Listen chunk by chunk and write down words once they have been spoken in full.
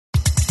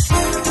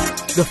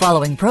The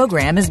following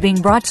program is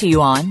being brought to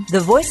you on the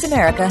Voice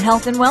America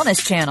Health and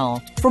Wellness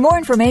channel. For more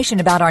information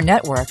about our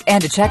network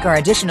and to check our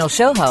additional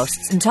show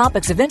hosts and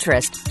topics of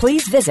interest,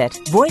 please visit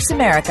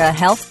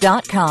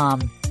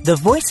voiceamericahealth.com. The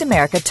Voice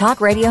America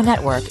Talk Radio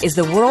Network is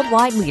the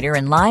worldwide leader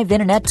in live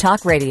Internet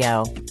talk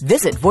radio.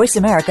 Visit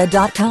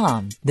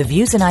voiceamerica.com. The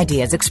views and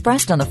ideas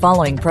expressed on the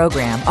following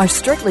program are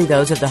strictly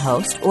those of the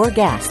host or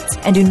guests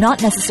and do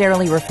not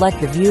necessarily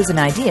reflect the views and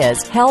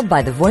ideas held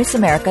by the Voice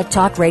America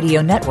Talk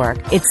Radio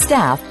Network, its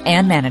staff,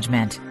 and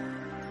management.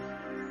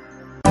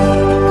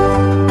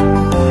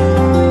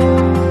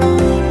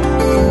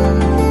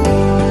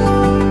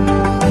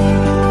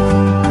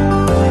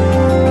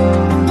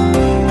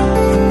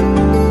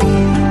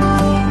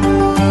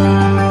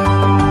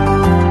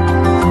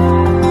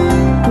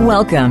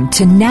 Welcome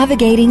to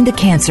Navigating the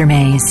Cancer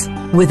Maze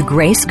with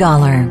Grace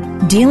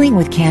Goller. Dealing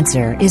with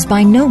cancer is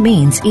by no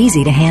means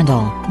easy to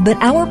handle, but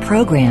our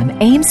program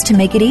aims to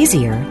make it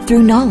easier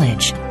through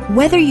knowledge.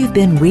 Whether you've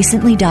been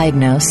recently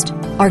diagnosed,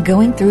 are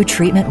going through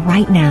treatment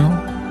right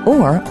now,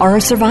 or are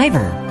a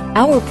survivor,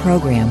 our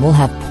program will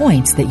have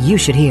points that you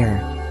should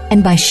hear.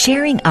 And by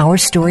sharing our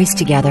stories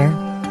together,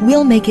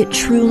 we'll make it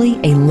truly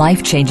a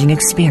life-changing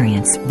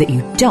experience that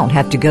you don't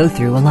have to go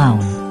through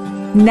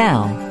alone.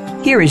 Now,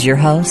 here is your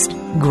host,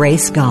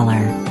 Grace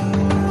Goller.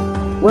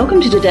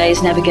 Welcome to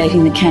today's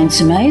Navigating the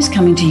Cancer Maze,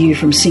 coming to you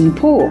from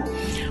Singapore,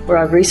 where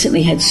I've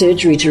recently had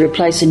surgery to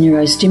replace a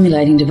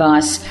neurostimulating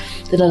device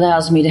that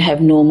allows me to have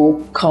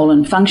normal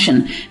colon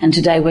function. And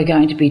today we're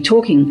going to be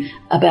talking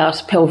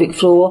about pelvic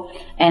floor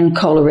and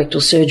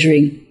colorectal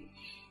surgery.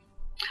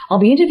 I'll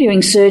be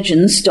interviewing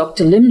surgeons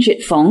Dr. Lim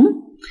Jit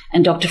Fong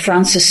and Dr.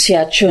 Francis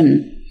Sia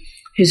Chun,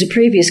 who's a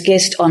previous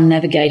guest on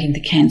Navigating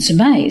the Cancer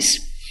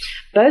Maze.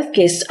 Both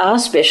guests are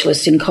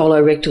specialists in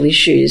colorectal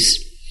issues.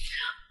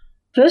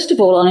 First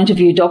of all, I'll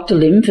interview Dr.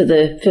 Lim for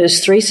the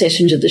first 3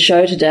 sessions of the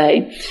show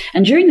today,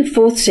 and during the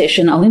 4th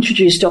session, I'll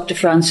introduce Dr.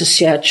 Francis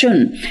Sia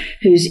Chun,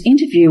 whose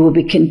interview will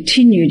be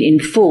continued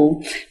in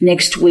full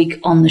next week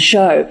on the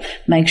show.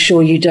 Make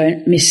sure you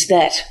don't miss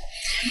that.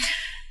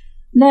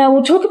 Now,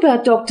 we'll talk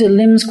about Dr.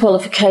 Lim's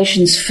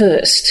qualifications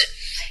first.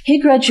 He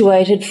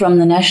graduated from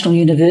the National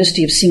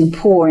University of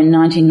Singapore in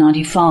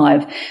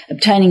 1995,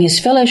 obtaining his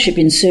fellowship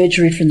in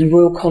surgery from the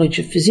Royal College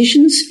of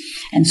Physicians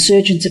and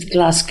Surgeons of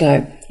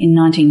Glasgow in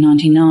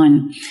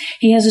 1999.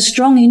 He has a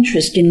strong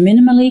interest in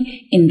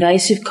minimally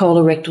invasive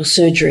colorectal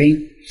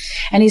surgery,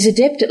 and is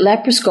adept at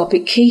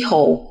laparoscopic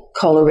keyhole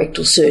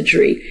colorectal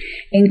surgery,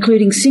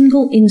 including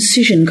single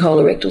incision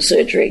colorectal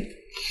surgery.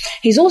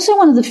 He's also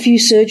one of the few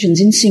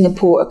surgeons in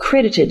Singapore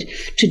accredited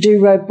to do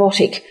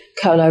robotic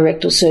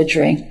colorectal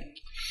surgery.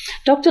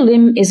 Dr.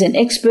 Lim is an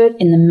expert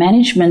in the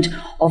management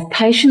of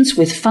patients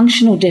with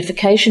functional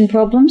defecation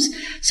problems,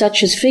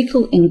 such as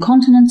fecal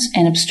incontinence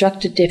and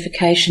obstructed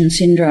defecation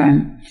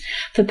syndrome.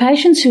 For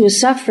patients who are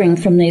suffering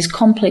from these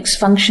complex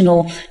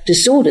functional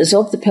disorders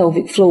of the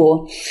pelvic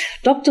floor,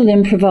 Dr.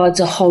 Lim provides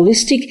a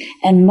holistic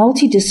and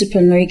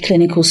multidisciplinary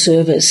clinical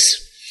service.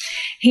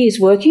 He is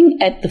working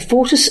at the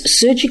Fortis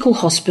Surgical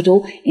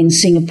Hospital in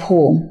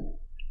Singapore.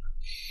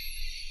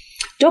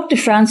 Dr.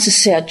 Francis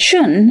Sia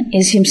Chun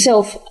is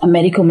himself a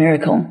medical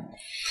miracle.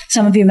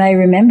 Some of you may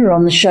remember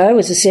on the show,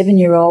 as a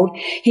 7-year-old,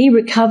 he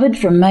recovered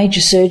from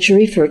major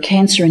surgery for a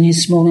cancer in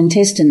his small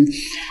intestine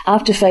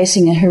after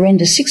facing a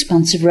horrendous 6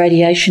 months of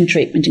radiation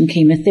treatment and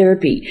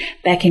chemotherapy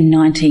back in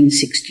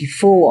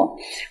 1964,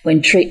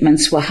 when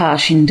treatments were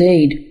harsh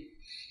indeed.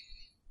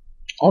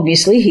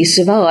 Obviously, he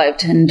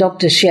survived, and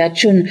Dr. Sia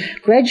Chun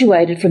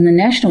graduated from the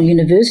National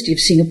University of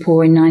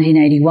Singapore in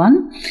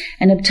 1981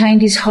 and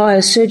obtained his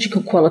higher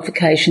surgical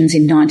qualifications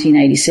in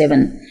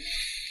 1987.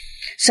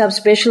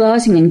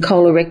 Subspecialising in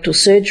colorectal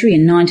surgery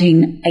in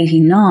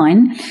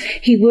 1989,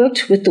 he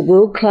worked with the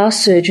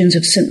world-class surgeons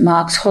of St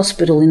Mark's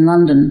Hospital in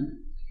London.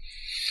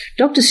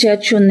 Dr. Sia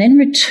Chun then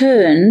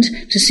returned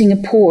to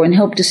Singapore and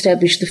helped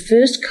establish the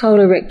first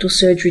colorectal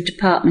surgery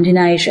department in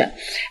Asia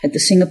at the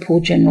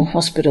Singapore General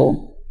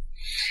Hospital.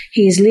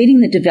 He is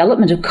leading the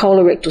development of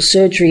colorectal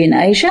surgery in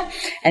Asia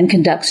and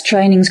conducts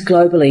trainings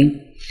globally.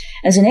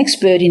 As an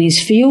expert in his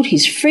field,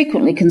 he's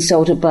frequently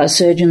consulted by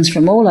surgeons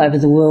from all over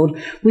the world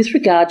with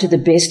regard to the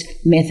best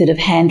method of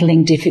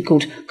handling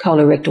difficult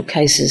colorectal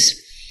cases.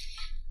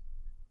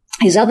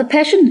 His other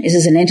passion is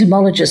as an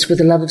entomologist with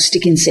a love of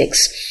stick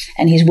insects,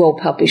 and he's well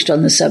published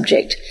on the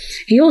subject.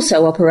 He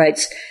also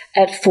operates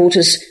at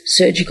Fortis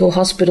Surgical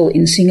Hospital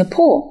in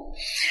Singapore.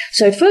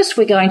 So first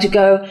we're going to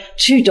go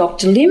to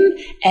Dr. Lim,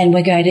 and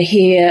we're going to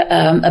hear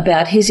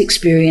about his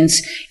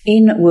experience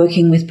in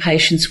working with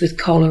patients with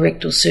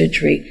colorectal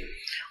surgery.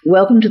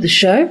 Welcome to the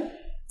show,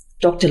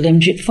 Dr. Lim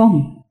Jit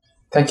Fong.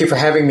 Thank you for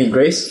having me,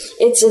 Grace.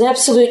 It's an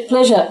absolute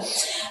pleasure.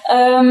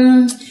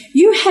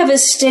 You have a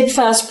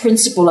steadfast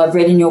principle I've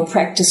read in your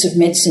practice of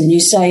medicine. You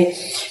say,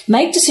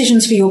 make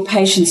decisions for your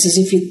patients as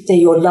if they're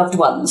your loved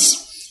ones.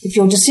 If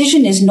your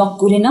decision is not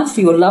good enough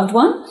for your loved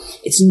one,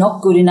 it's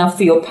not good enough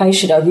for your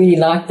patient. I really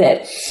like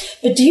that.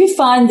 But do you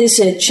find this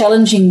a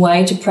challenging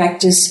way to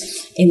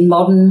practice in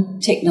modern,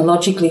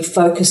 technologically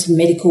focused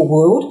medical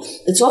world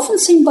that's often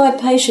seen by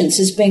patients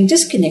as being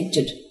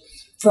disconnected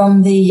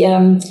from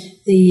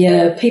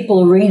the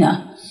people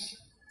arena?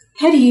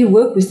 How do you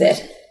work with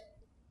that?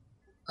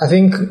 I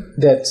think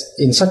that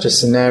in such a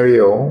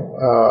scenario,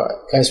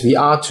 as we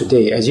are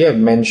today, as you have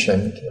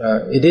mentioned,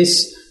 it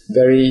is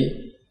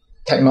very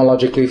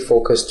technologically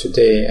focused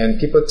today, and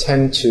people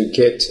tend to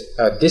get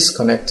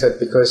disconnected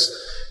because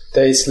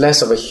there is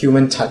less of a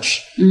human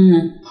touch.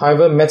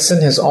 However,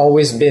 medicine has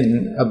always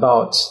been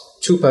about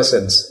two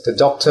persons, the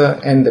doctor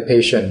and the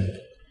patient.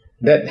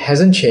 That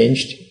hasn't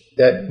changed.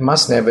 That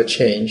must never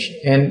change.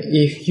 And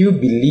if you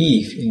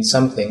believe in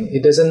something,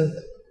 it doesn't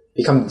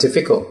become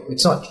difficult.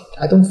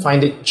 I don't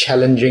find it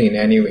challenging in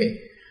any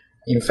way.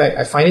 In fact,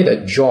 I find it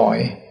a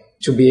joy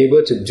to be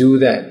able to do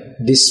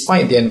that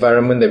despite the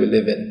environment that we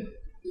live in.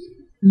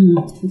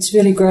 It's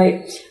really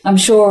great. I'm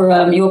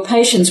sure your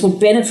patients would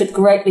benefit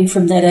greatly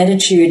from that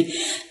attitude.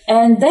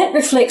 And that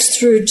reflects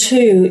through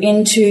too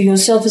into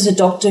yourself as a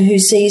doctor who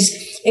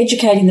sees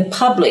educating the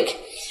public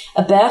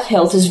about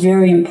health is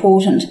very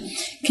important.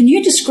 Can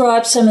you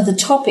describe some of the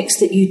topics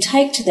that you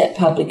take to that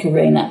public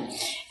arena,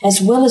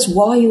 as well as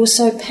why you are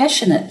so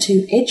passionate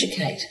to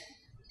educate?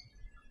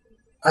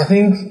 I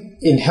think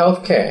in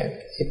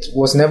healthcare, it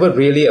was never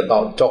really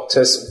about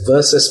doctors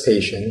versus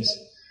patients.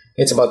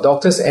 It's about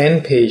doctors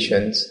and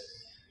patients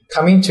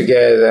coming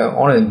together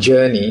on a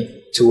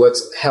journey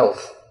towards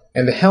health.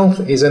 And the health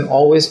isn't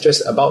always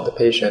just about the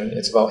patient,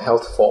 it's about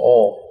health for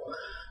all.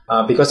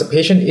 Because the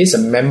patient is a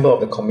member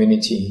of the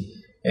community.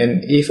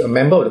 And if a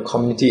member of the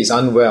community is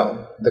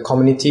unwell, the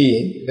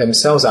community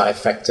themselves are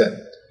affected.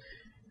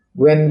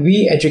 When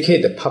we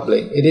educate the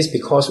public, it is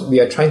because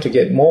we are trying to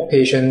get more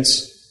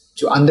patients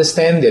to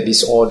understand their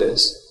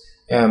disorders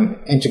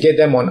and to get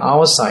them on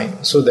our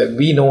side so that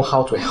we know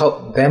how to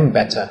help them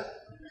better.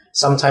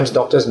 Sometimes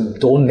doctors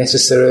don't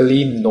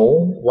necessarily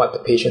know what the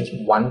patients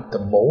want the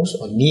most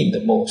or need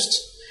the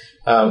most.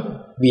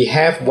 We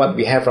have what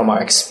we have from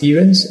our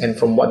experience and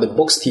from what the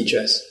books teach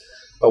us,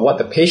 but what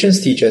the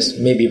patients teach us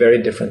may be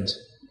very different.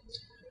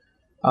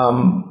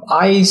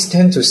 I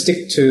tend to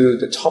stick to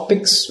the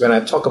topics when I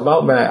talk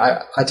about,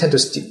 I tend to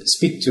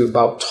speak to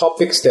about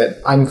topics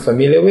that I'm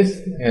familiar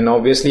with, and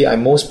obviously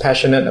I'm most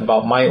passionate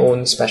about my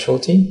own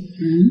specialty,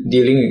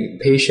 dealing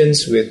with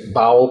patients with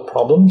bowel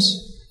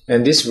problems.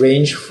 And this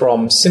range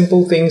from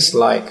simple things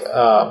like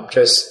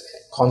just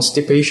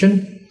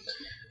constipation,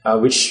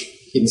 which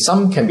in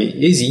some can be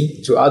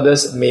easy, to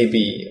others may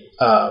be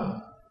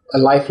a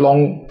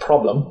lifelong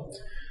problem,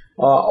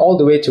 all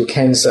the way to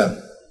cancer.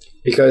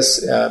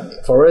 Because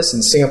for us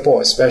in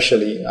Singapore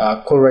especially,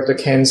 colorectal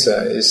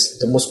cancer is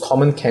the most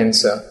common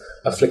cancer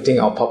afflicting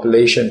our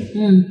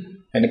population.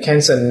 And the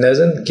cancer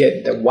doesn't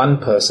get the one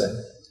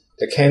person.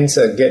 The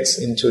cancer gets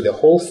into the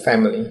whole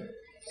family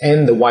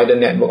and the wider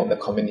network of the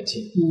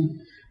community.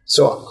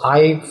 So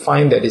I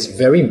find that it's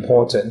very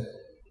important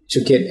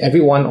to get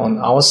everyone on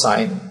our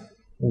side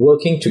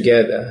working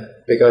together,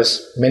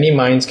 because many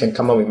minds can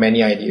come up with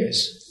many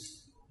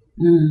ideas.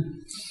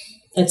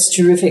 That's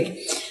terrific.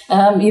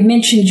 You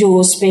mentioned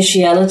your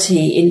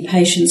speciality in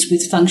patients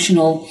with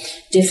functional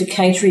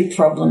defecatory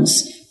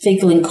problems,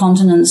 fecal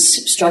incontinence,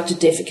 obstructed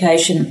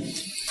defecation.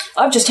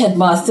 I've just had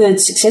my third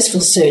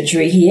successful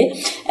surgery here,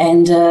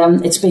 and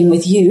it's been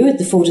with you at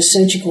the Fortis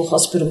Surgical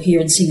Hospital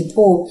here in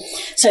Singapore.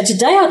 So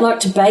today I'd like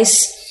to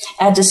base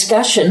our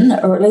discussion,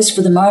 or at least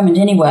for the moment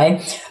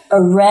anyway,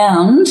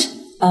 around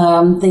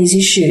these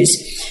issues.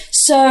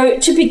 So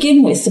to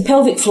begin with, the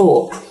pelvic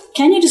floor.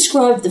 Can you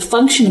describe the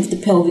function of the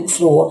pelvic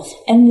floor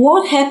and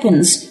what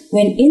happens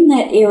when in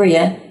that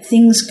area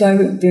things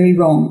go very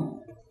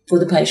wrong for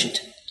the patient?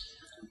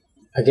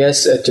 I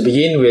guess to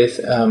begin with,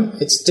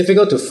 it's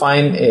difficult to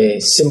find a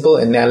simple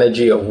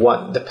analogy of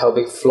what the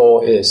pelvic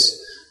floor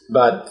is.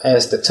 But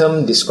as the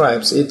term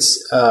describes,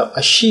 it's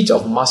a sheet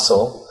of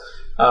muscle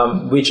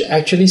which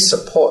actually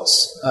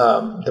supports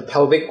the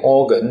pelvic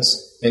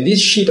organs. And this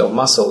sheet of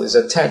muscle is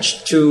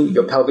attached to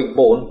your pelvic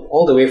bone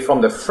all the way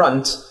from the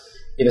front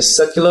in a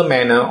circular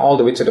manner all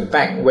the way to the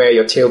back where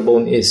your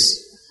tailbone is.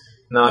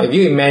 Now, if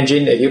you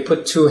imagine that you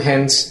put two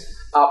hands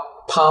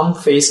up, palm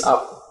face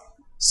up,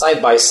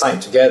 side by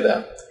side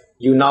together,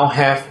 you now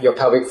have your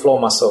pelvic floor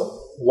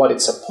muscle. What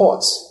it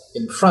supports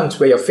in front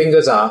where your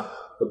fingers are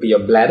would be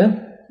your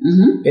bladder.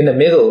 In the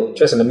middle,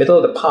 just in the middle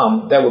of the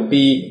palm, that would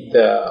be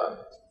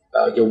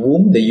your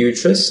womb, the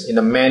uterus. In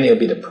a man, it will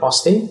be the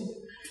prostate.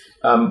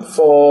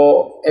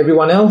 For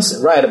everyone else,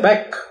 right at the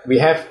back, we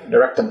have the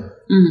rectum.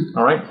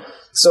 All right.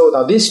 So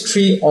now these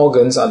three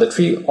organs are the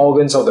three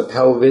organs of the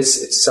pelvis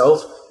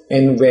itself.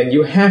 And when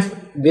you have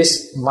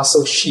this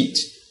muscle sheet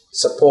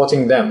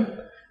supporting them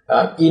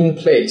in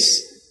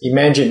place,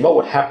 imagine what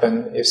would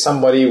happen if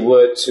somebody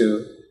were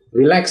to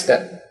relax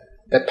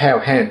that pair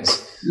of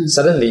hands.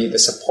 Suddenly, the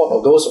support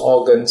of those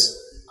organs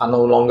are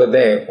no longer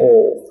there,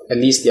 or at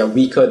least they are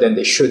weaker than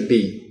they should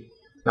be.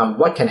 Now,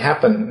 what can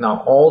happen?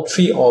 Now, all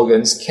three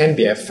organs can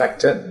be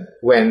affected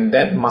when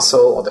that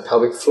muscle or the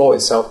pelvic floor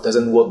itself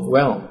doesn't work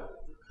well.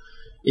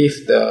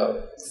 If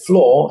the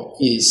floor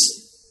is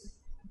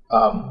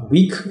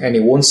weak and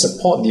it won't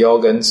support the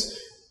organs,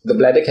 the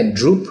bladder can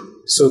droop,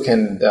 so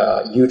can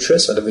the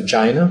uterus or the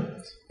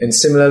vagina, and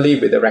similarly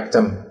with the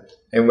rectum.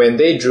 And when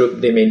they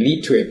droop, they may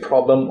lead to a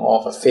problem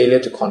of a failure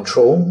to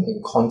control,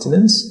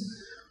 incontinence,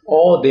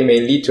 or they may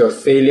lead to a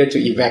failure to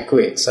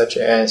evacuate, such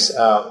as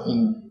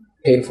in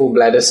painful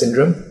bladder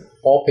syndrome,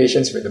 or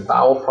patients with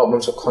bowel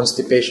problems or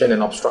constipation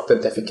and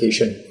obstructed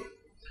defecation.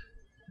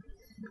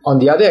 On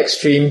the other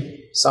extreme,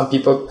 some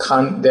people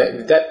can't,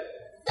 that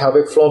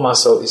pelvic floor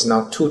muscle is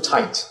now too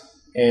tight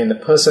and the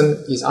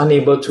person is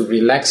unable to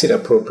relax it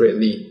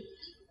appropriately.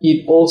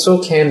 It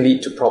also can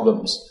lead to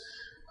problems.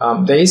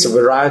 There is a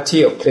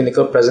variety of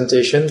clinical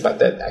presentation,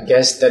 but I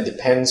guess that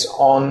depends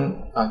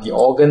on the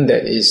organ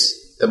that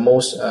is the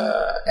most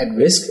at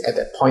risk at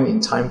that point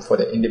in time for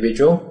the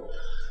individual.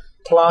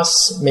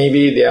 Plus,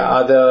 maybe there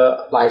are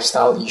other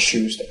lifestyle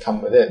issues that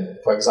come with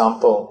it. For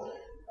example,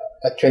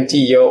 a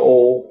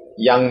 20-year-old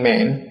young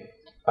man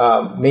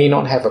may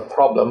not have a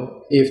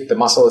problem if the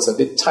muscle is a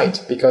bit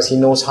tight because he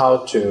knows how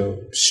to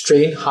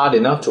strain hard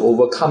enough to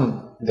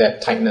overcome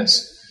that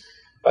tightness.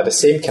 But the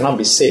same cannot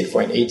be said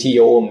for an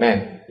 80-year-old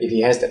man if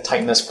he has that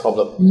tightness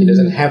problem. He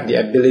doesn't have the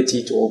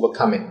ability to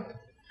overcome it.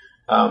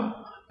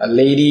 A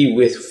lady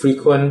with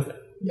frequent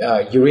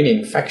urine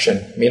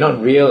infection may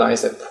not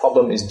realize that the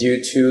problem is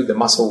due to the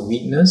muscle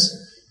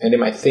weakness, and they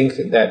might think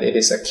that it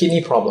is a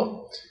kidney problem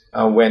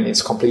when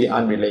it's completely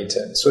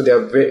unrelated. So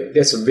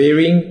there's a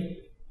varying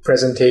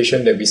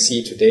presentation that we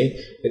see today.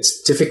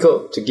 It's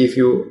difficult to give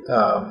you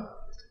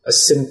a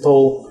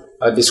simple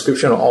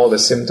description of all the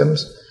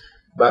symptoms,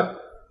 but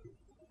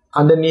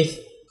underneath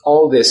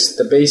all this,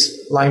 the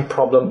baseline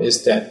problem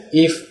is that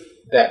if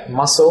that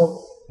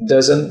muscle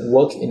doesn't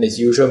work in its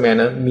usual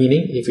manner,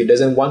 meaning if it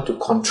doesn't want to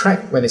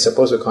contract when it's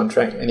supposed to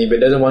contract, and if it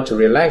doesn't want to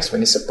relax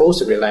when it's supposed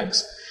to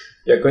relax,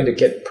 you're going to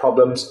get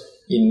problems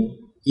in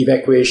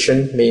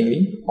evacuation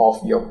mainly of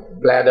your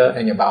bladder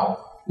and your bowel.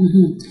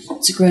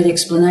 It's a great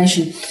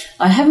explanation.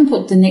 I haven't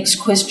put the next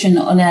question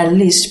on our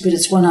list, but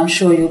it's one I'm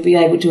sure you'll be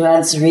able to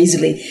answer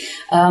easily.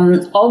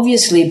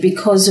 Obviously,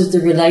 because of the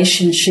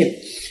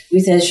relationship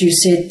with, as you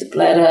said, the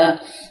bladder,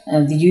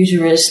 the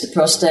uterus, the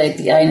prostate,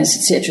 the anus,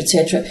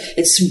 etc.,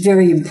 it's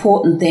very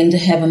important then to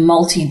have a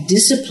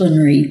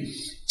multidisciplinary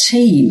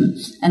team,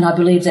 and I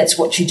believe that's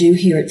what you do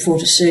here at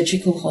Fortis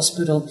Surgical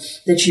Hospital,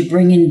 that you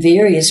bring in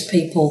various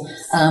people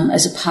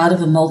as a part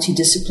of a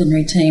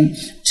multidisciplinary team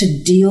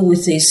to deal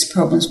with these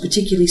problems,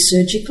 particularly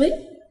surgically.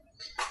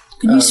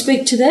 Can you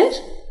speak to that?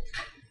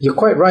 You're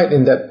quite right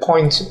in that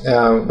point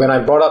when I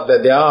brought up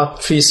that there are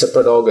three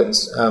separate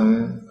organs.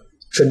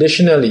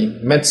 Traditionally,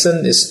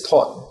 medicine is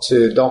taught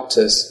to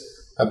doctors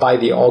by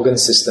the organ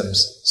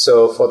systems.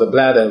 So for the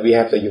bladder, we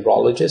have the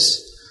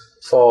urologist.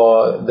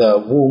 For the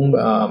womb,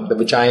 the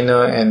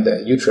vagina and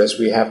the uterus,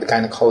 we have the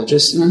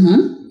gynecologist.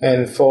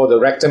 And for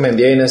the rectum and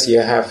the anus, you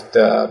have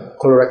the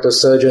colorectal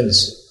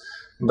surgeons.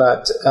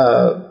 But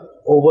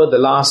over the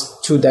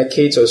last 2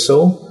 decades or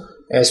so,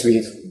 as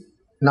we've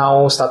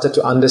now started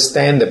to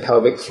understand the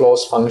pelvic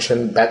floor's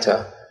function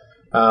better,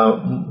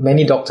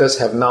 many doctors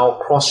have now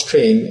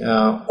cross-trained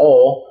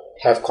or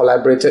have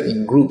collaborated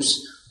in groups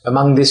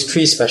among these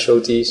three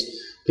specialties,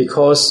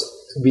 because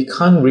we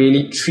can't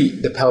really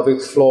treat the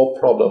pelvic floor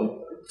problem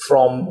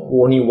from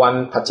only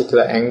one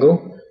particular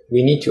angle.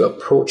 We need to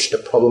approach the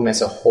problem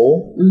as a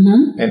whole,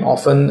 and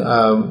often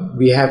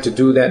we have to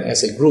do that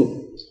as a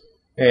group.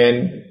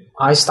 And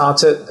I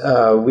started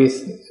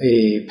with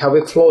a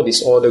pelvic floor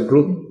disorder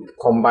group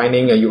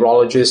combining a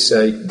urologist,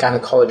 a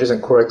gynecologist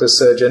and colorectal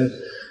surgeon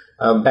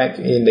back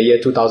in the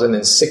year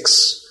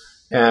 2006,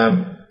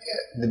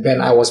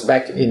 when I was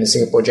back in the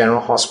Singapore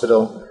General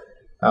Hospital.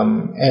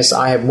 As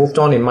I have moved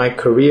on in my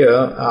career,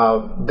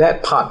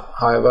 that part,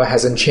 however,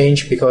 hasn't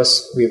changed,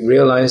 because we've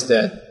realized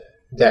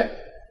that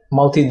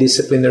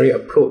multidisciplinary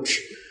approach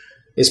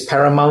is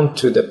paramount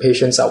to the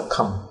patient's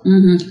outcome,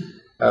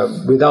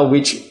 without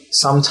which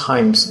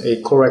sometimes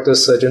a colorectal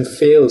surgeon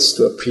fails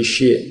to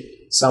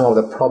appreciate some of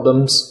the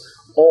problems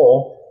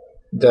or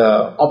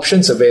the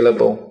options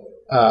available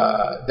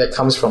that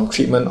comes from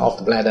treatment of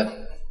the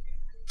bladder,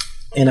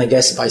 and I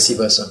guess vice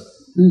versa.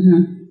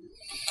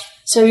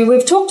 So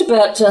we've talked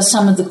about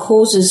some of the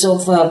causes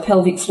of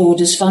pelvic floor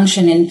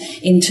dysfunction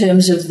in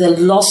terms of the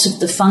loss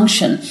of the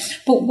function.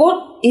 But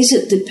what is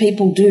it that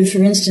people do?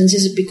 For instance,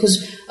 is it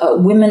because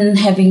women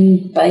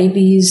having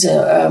babies?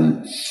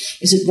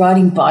 Is it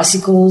riding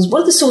bicycles?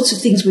 What are the sorts of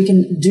things we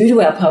can do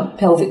to our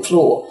pelvic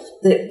floor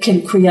that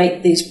can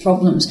create these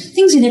problems?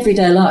 Things in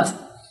everyday life.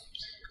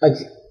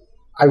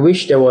 I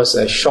wish there was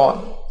a short,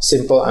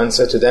 simple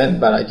answer to that,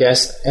 but I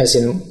guess as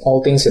in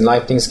all things in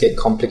life, things get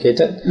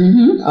complicated.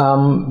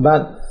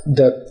 But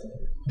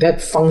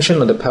that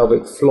function of the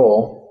pelvic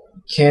floor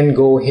can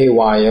go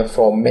haywire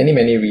for many,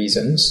 many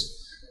reasons.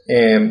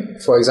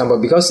 For example,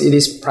 because it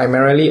is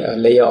primarily a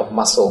layer of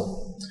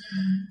muscle,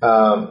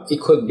 it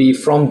could be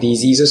from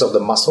diseases of the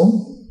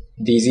muscle,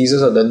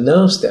 diseases of the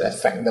nerves that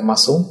affect the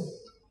muscle,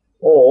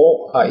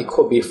 or it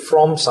could be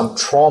from some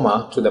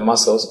trauma to the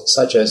muscles,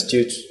 such as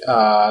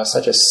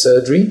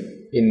surgery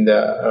in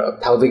the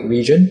pelvic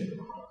region,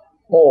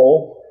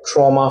 or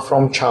trauma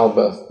from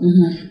childbirth.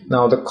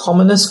 Now, the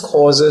commonest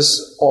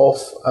causes of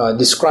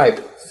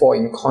described for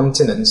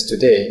incontinence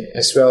today,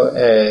 as well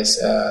as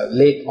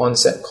late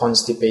onset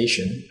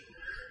constipation,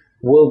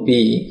 will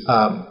be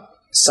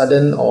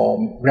sudden or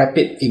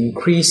rapid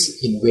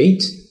increase in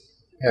weight,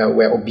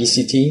 where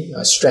obesity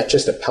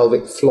stretches the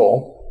pelvic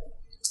floor.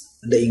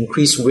 The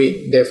increased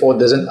weight, therefore,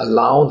 doesn't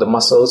allow the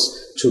muscles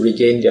to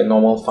regain their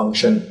normal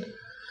function.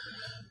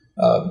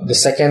 The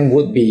second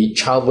would be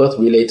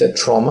childbirth-related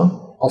trauma.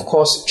 Of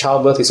course,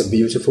 childbirth is a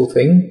beautiful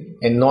thing,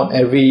 and not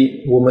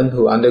every woman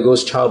who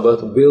undergoes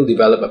childbirth will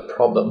develop a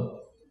problem.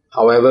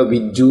 However, we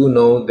do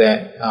know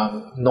that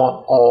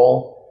not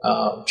all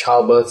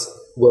childbirths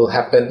will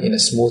happen in a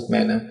smooth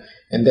manner,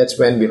 and that's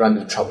when we run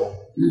into trouble.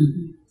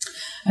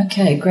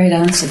 Okay, great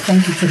answer.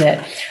 Thank you for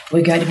that.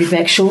 We're going to be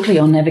back shortly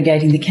on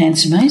Navigating the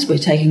Cancer Maze. We're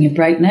taking a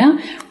break now.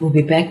 We'll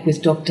be back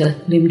with Dr.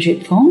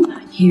 Limjit Fong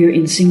here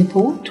in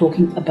Singapore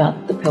talking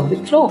about the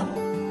pelvic floor.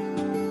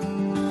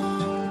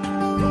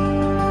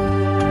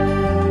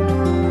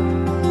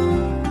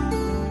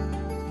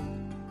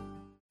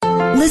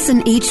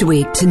 Listen each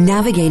week to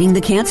Navigating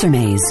the Cancer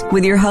Maze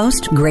with your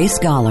host, Grace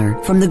Scholar,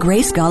 from the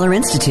Grace Scholar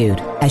Institute,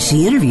 as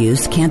she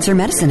interviews cancer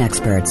medicine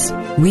experts,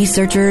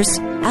 researchers,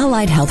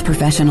 allied health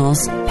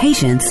professionals,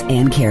 patients,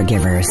 and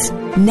caregivers.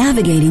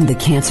 Navigating the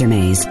Cancer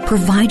Maze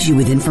provides you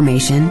with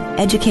information,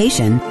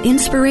 education,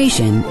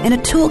 inspiration, and a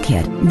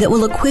toolkit that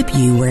will equip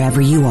you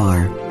wherever you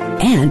are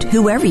and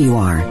whoever you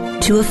are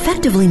to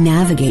effectively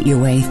navigate your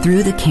way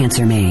through the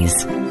cancer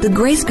maze. The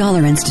Grace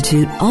Scholar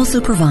Institute also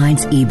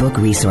provides ebook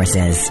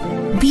resources.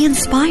 Be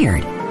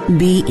inspired.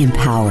 Be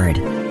empowered.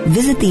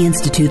 Visit the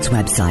Institute's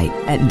website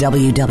at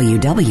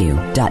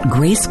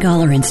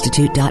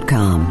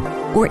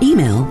www.gracesscholarinstitute.com or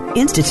email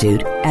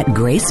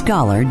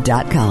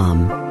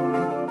institute@gracescholar.com.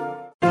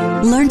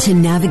 Learn to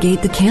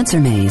navigate the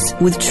cancer maze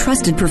with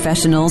trusted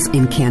professionals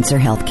in cancer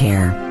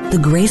healthcare. The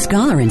Grace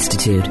Scholar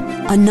Institute,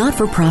 a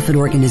not-for-profit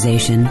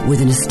organization with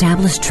an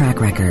established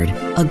track record,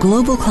 a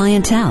global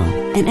clientele,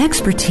 and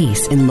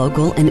expertise in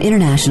local and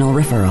international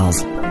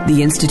referrals.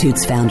 The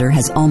Institute's founder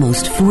has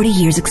almost 40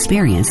 years'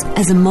 experience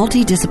as a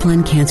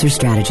multidisciplined cancer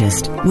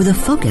strategist with a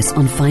focus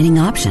on finding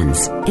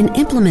options and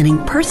implementing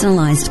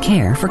personalized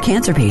care for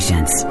cancer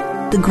patients.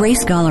 The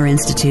Grace Scholar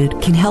Institute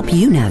can help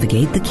you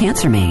navigate the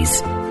cancer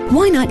maze.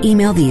 Why not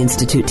email the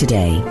Institute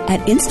today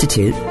at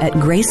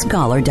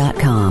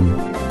institute@gracescholar.com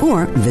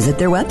or visit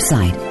their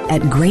website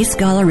at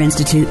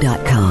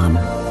gracesscholarinstitute.com.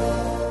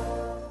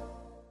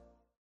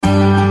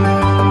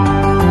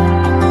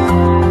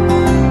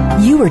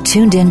 You are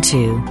tuned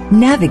into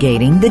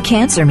Navigating the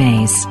Cancer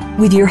Maze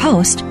with your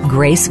host,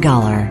 Grace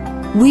Scholar.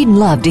 We'd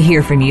love to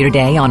hear from you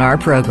today on our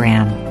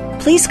program.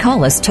 Please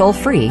call us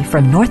toll-free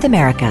from North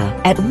America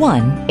at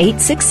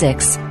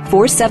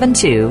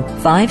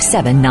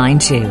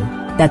 1-866-472-5792.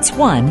 That's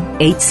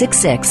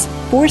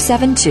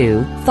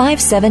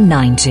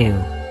 1-866-472-5792.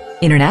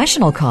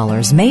 International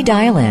callers may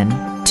dial in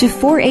to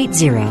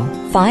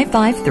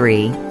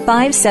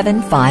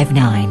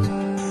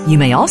 480-553-5759. You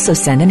may also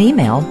send an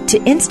email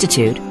to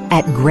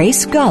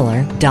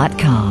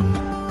institute@gracescholar.com.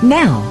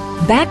 Now,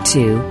 back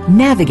to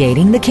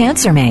Navigating the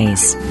Cancer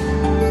Maze.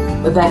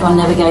 We're back on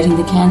Navigating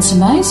the Cancer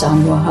Maze.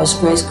 I'm your host,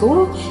 Grace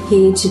Scholar,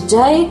 here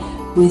today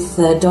with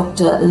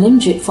Dr.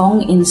 Limjit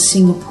Fong in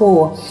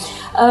Singapore.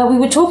 We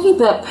were talking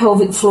about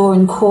pelvic floor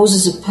and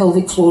causes of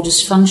pelvic floor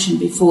dysfunction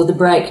before the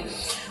break.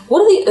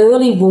 What are the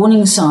early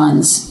warning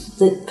signs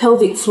that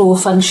pelvic floor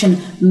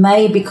function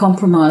may be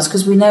compromised?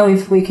 Because we know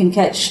if we can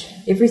catch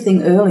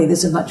everything early,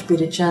 there's a much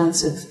better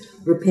chance of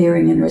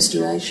repairing and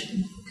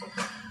restoration.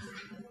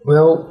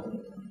 Well,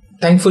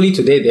 thankfully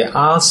today there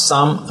are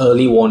some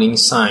early warning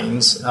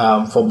signs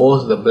for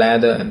both the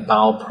bladder and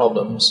bowel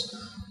problems.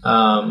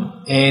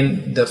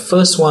 And the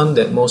first one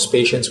that most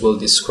patients will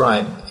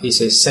describe is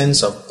a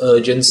sense of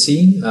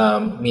urgency,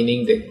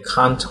 meaning they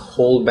can't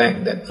hold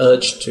back that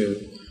urge to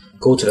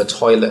go to the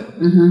toilet.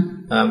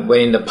 When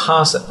in the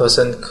past a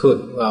person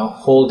could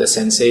hold the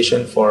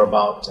sensation for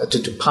about,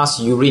 to pass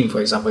urine,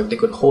 for example, if they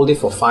could hold it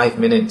for 5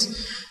 minutes,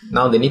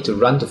 now they need to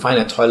run to find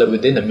a toilet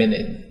within a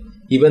minute.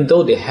 Even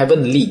though they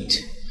haven't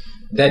leaked,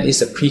 that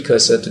is a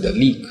precursor to the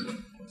leak.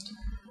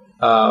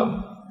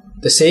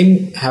 The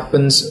same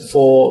happens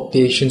for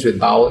patients with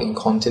bowel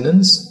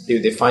incontinence.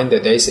 If they find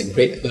that there is a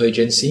great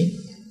urgency,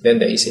 then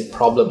there is a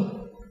problem.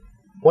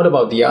 What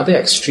about the other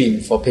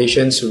extreme for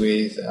patients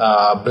with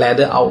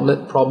bladder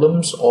outlet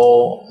problems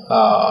or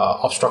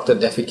obstructed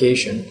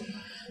defecation?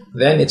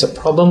 Then it's a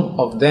problem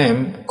of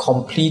them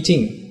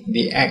completing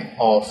the act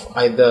of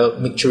either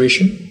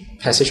micturition,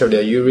 passage of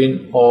their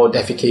urine, or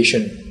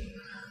defecation.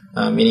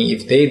 Meaning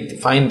if they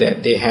find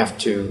that they have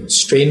to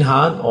strain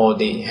hard or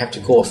they have to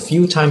go a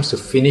few times to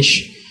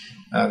finish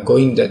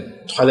going the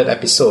toilet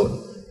episode,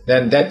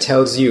 then that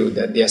tells you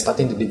that they are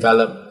starting to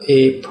develop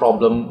a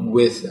problem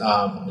with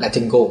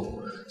letting go.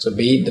 So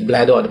be it the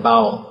bladder or the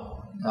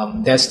bowel,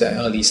 that's the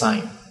early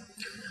sign.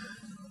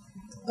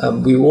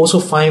 We also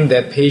find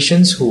that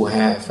patients who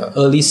have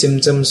early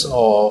symptoms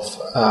of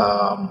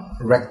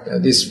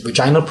this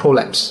vaginal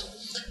prolapse,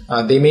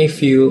 they may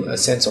feel a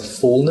sense of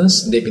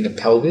fullness deep in the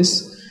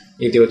pelvis.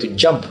 If they were to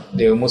jump,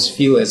 they almost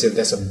feel as if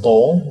there's a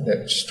ball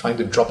that's trying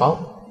to drop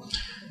out.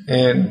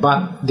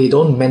 But they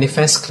don't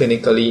manifest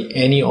clinically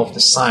any of the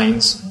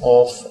signs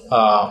of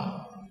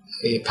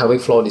a pelvic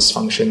floor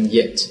dysfunction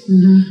yet.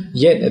 Mm-hmm.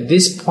 Yet at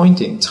this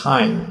point in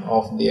time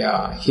of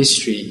their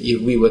history,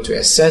 if we were to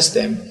assess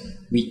them,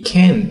 we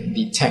can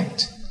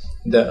detect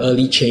the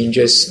early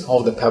changes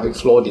of the pelvic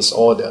floor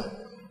disorder.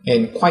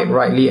 And quite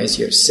rightly, as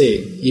you have said,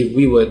 if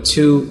we were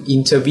to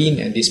intervene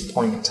at this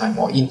point in time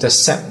or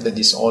intercept the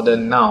disorder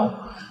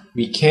now,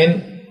 we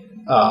can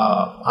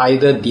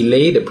either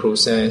delay the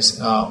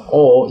process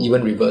or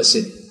even reverse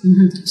it.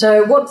 Mm-hmm.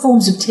 So what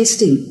forms of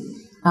testing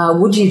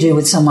would you do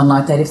with someone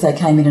like that if they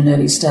came in an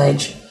early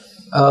stage?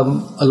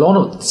 A lot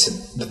of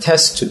the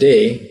tests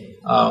today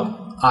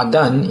are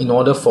done in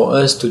order for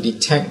us to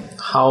detect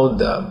how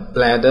the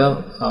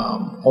bladder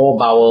or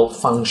bowel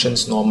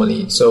functions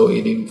normally. So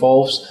it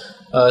involves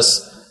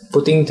us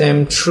putting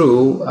them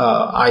through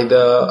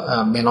either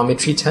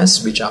manometry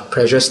tests, which are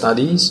pressure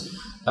studies,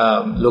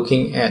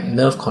 looking at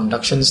nerve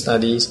conduction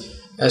studies,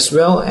 as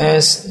well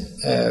as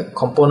a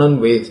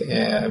component with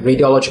a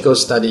radiological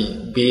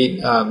study, be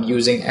it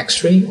using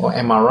X-ray or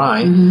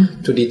MRI,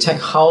 mm-hmm. to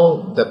detect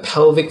how the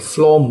pelvic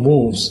floor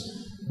moves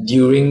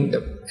during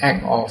the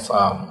act of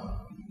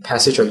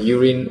passage of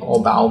urine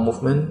or bowel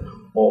movement,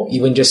 or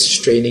even just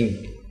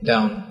straining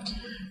down.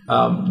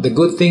 The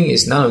good thing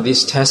is none of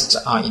these tests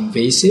are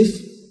invasive.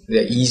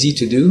 They're easy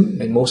to do,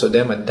 and most of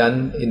them are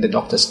done in the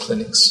doctor's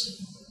clinics.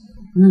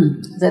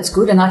 That's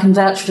good, and I can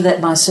vouch for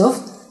that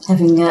myself,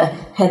 having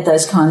had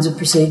those kinds of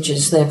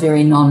procedures. They're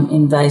very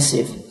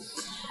non-invasive.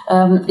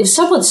 If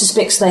someone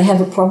suspects they have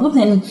a problem,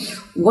 then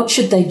what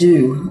should they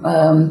do?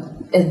 Are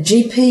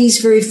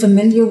GPs very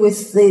familiar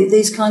with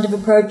these kind of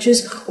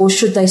approaches, or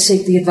should they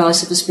seek the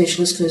advice of a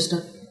specialist first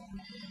up?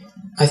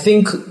 I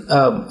think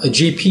a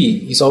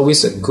GP is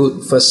always a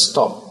good first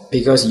stop,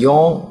 because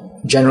your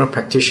general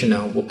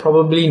practitioner will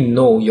probably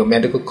know your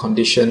medical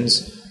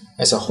conditions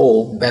as a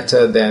whole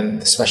better than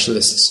the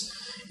specialists.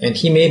 And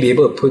he may be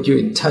able to put you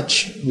in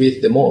touch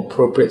with the more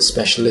appropriate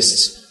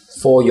specialists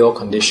for your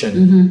condition.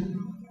 Mm-hmm.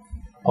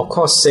 Of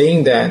course,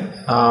 saying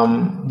that,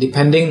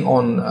 depending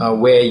on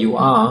where you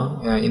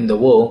are in the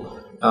world,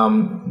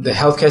 the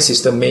healthcare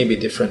system may be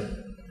different.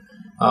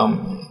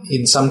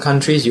 In some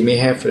countries, you may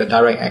have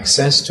direct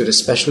access to the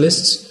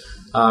specialists.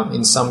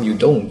 In some, you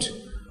don't.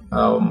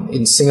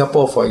 In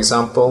Singapore, for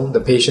example,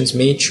 the patients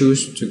may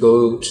choose to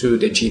go to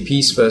the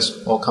GPs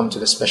first or come to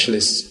the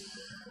specialists.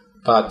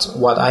 But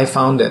what I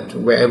found that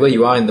wherever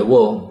you are in the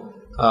world,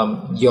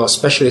 your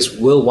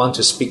specialist will want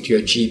to speak to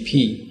your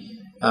GP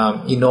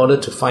in order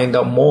to find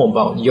out more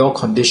about your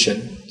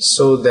condition,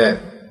 so that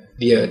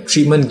the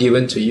treatment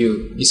given to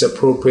you is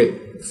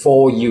appropriate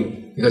for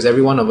you, because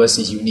every one of us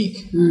is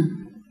unique.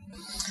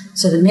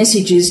 So the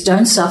message is,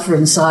 don't suffer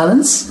in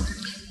silence.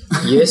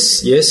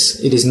 Yes,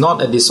 it is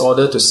not a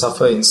disorder to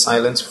suffer in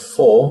silence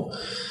for.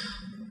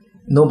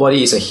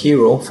 Nobody is a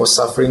hero for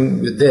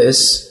suffering with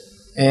this,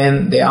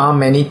 and there are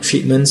many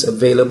treatments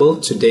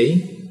available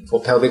today for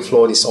pelvic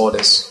floor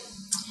disorders.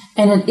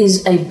 And it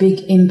is a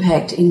big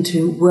impact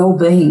into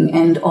well-being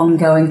and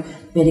ongoing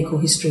medical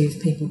history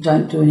if people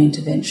don't do an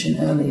intervention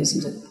early,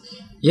 isn't it?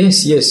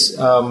 Yes.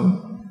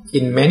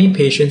 In many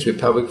patients with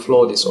pelvic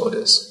floor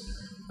disorders,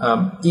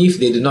 if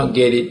they do not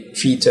get it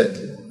treated,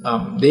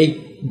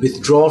 they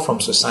withdraw from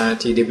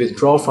society, they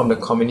withdraw from the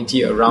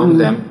community around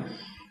them.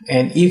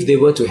 And if they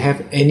were to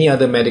have any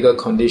other medical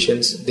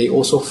conditions, they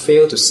also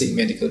fail to seek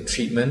medical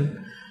treatment.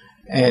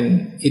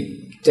 And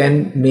it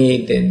then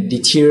may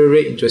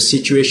deteriorate into a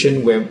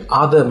situation where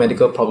other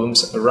medical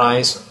problems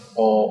arise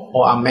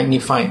or are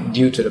magnified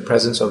due to the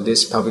presence of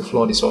this pelvic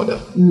floor disorder.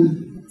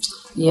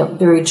 Yeah,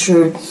 very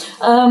true.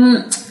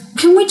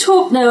 Can we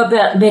talk now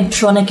about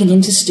Medtronic and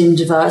InterStim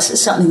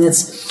devices, something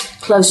that's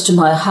close to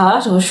my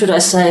heart, or should I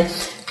say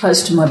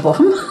close to my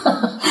bottom?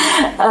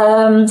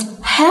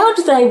 How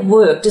do they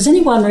work? Does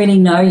anyone really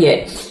know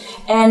yet?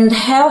 And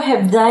how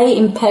have they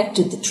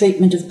impacted the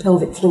treatment of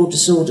pelvic floor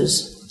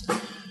disorders?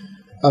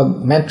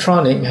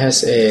 Medtronic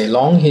has a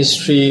long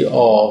history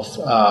of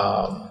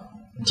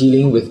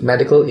dealing with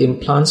medical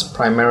implants,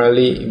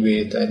 primarily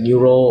with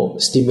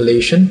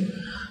neurostimulation.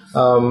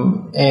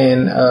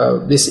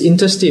 This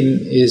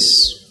InterStim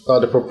is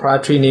the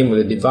proprietary name of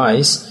the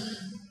device,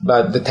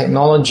 but the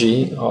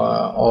technology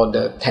or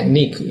the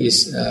technique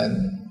is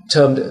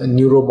termed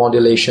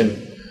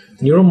neuromodulation.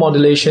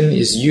 Neuromodulation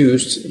is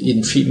used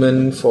in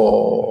treatment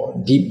for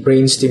deep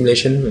brain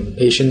stimulation in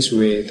patients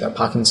with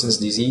Parkinson's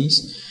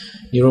disease.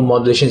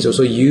 Neuromodulation is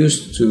also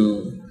used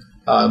to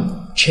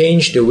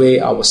change the way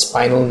our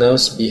spinal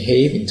nerves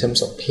behave in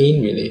terms of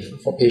pain relief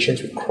for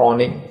patients with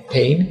chronic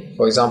pain,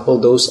 for example,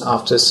 those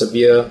after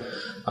severe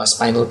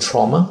spinal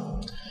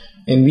trauma.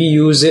 And we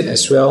use it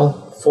as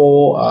well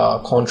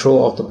for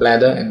control of the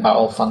bladder and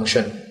bowel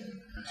function.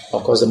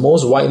 Of course, the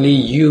most widely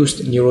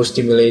used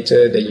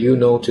neurostimulator that you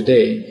know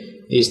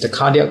today is the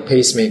cardiac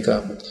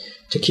pacemaker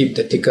to keep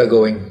the ticker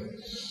going.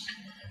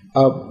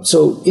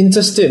 So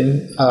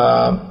intestine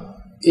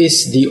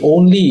is the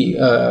only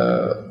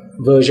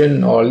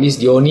version, or at least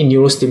the only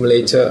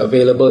neurostimulator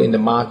available in the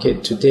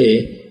market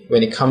today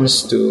when it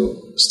comes to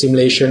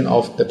stimulation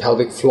of the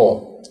pelvic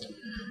floor.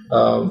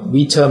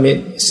 We term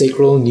it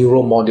sacral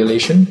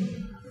neuromodulation.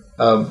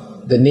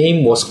 The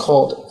name was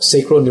called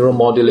sacral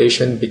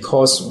neuromodulation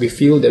because we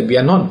feel that we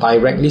are not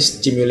directly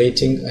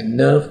stimulating a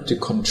nerve to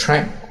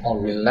contract or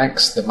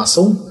relax the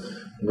muscle.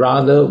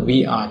 Rather,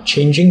 we are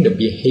changing the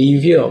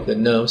behavior of the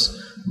nerves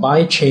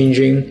by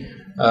changing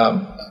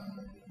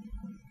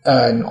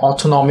an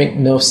autonomic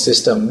nerve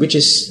system, which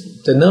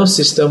is the nerve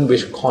system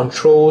which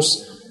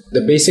controls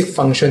the basic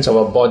functions of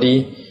our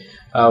body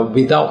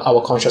without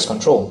our conscious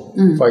control.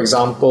 For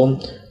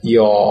example,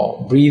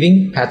 your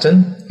breathing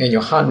pattern and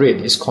your heart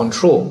rate is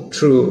controlled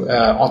through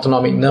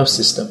autonomic nerve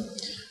system.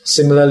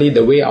 Similarly,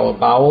 the way our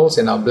bowels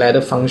and our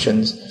bladder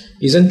functions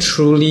isn't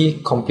truly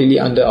completely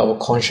under our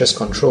conscious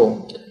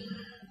control.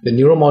 The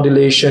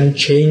neuromodulation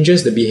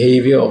changes the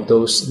behavior of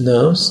those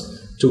nerves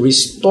to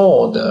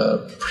restore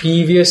the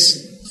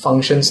previous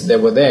functions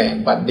that were there,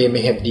 but they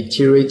may have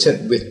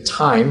deteriorated with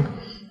time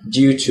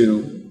due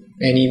to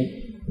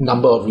any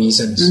number of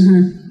reasons.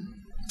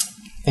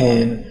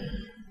 And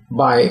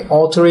by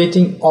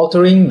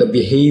altering the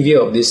behavior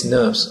of these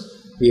nerves,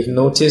 we've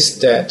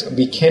noticed that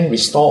we can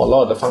restore a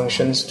lot of the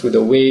functions to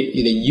the way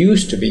it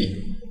used to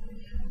be.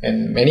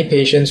 And many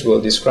patients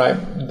will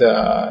describe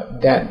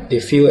that they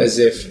feel as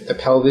if the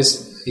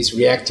pelvis is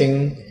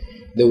reacting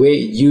the way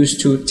it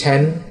used to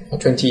 10 or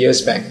 20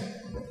 years back.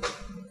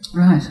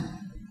 Right.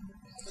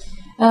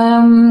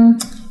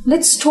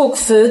 Let's talk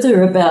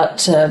further about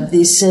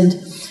this,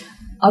 and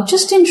I'm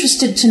just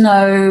interested to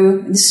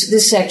know,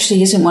 this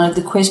actually isn't one of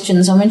the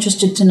questions, I'm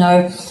interested to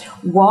know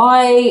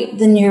why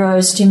the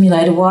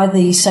neurostimulator, why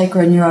the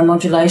sacral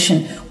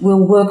neuromodulation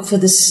will work for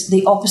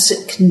the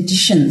opposite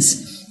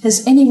conditions.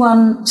 Has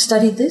anyone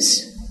studied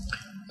this?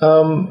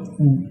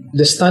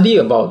 The study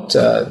about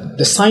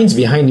the science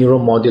behind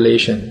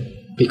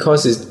neuromodulation,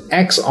 because it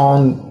acts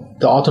on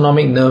the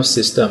autonomic nerve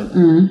system,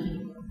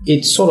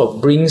 it sort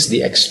of brings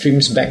the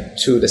extremes back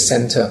to the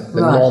center,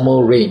 the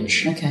normal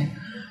range. Okay.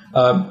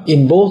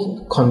 In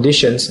both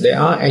conditions, there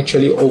are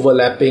actually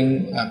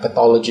overlapping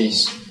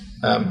pathologies,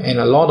 and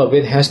a lot of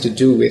it has to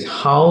do with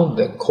how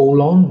the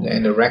colon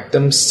and the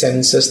rectum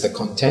senses the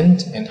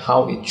content and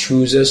how it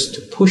chooses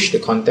to push the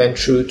content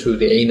through to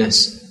the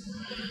anus.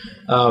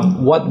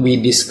 What we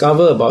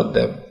discover about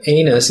the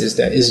anus is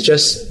that it's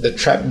just the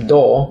trap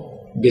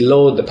door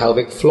below the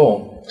pelvic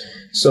floor.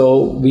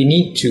 So we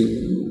need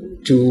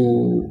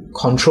to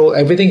control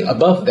everything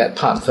above that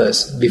part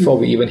first before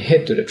we even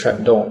head to the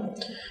trap door.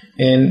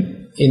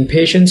 And in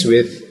patients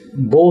with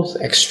both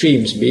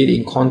extremes, be it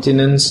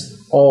incontinence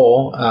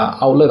or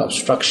outlet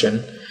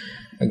obstruction,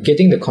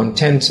 getting the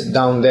content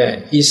down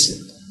there is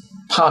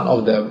part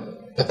of the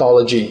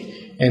pathology.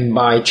 And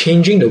by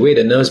changing the way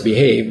the nerves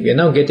behave, we are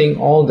now getting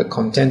all the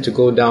content to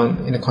go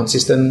down in a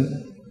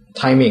consistent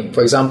timing.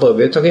 For example,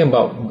 we're talking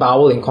about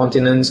bowel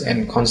incontinence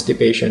and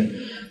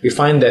constipation. We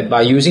find that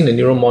by using the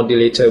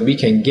neuromodulator, we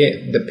can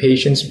get the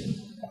patient's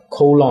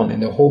colon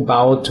and the whole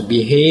bowel to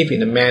behave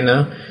in a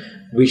manner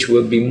which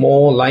will be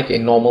more like a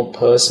normal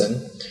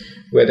person,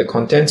 where the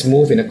contents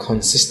move in a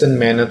consistent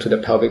manner to the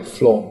pelvic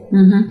floor.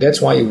 That's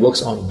why it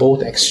works on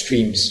both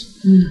extremes.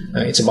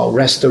 It's about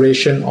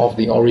restoration of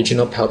the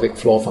original pelvic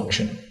floor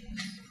function.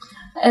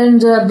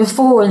 And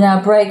before, in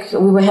our break,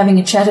 we were having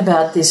a chat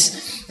about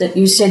this, that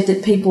you said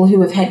that people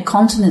who have had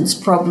continence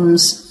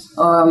problems,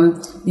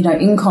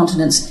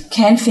 incontinence,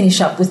 can finish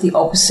up with the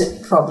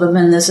opposite problem,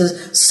 and there's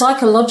a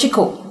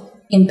psychological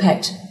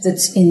impact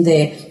that's in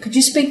there. Could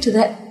you speak to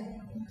that?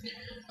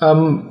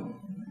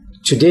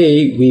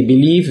 Today, we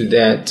believe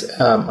that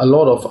a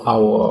lot of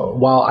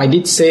while I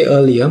did say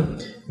earlier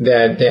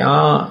that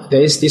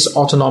there is this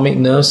autonomic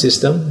nerve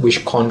system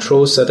which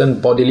controls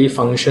certain bodily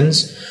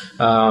functions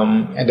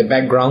at the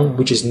background,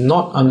 which is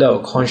not under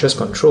our conscious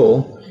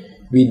control,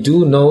 we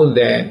do know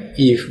that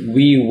if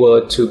we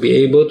were to be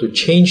able to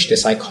change the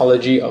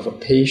psychology of a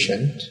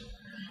patient,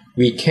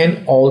 we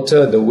can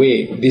alter the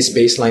way these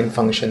baseline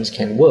functions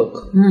can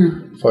work.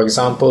 For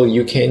example,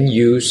 you can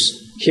use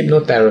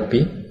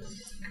hypnotherapy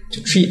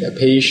to treat a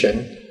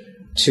patient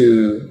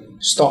to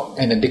stop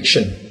an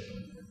addiction.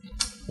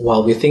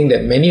 While we think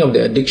that many of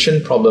the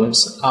addiction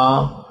problems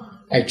are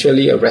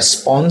actually a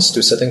response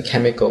to certain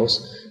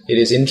chemicals, it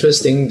is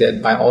interesting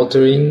that by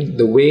altering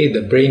the way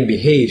the brain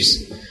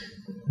behaves,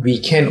 we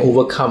can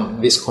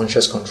overcome this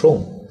conscious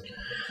control.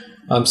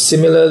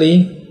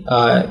 Similarly,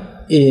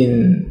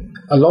 in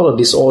a lot of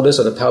disorders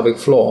of the pelvic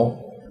floor,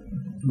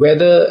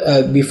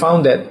 we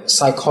found that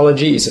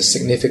psychology is a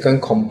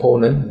significant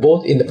component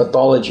both in the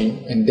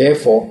pathology and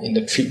therefore in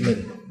the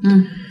treatment.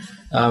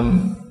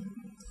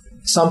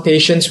 Some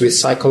patients with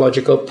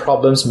psychological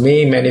problems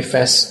may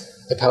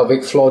manifest the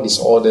pelvic floor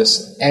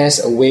disorders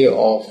as a way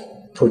of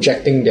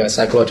projecting their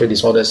psychological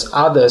disorders.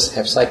 Others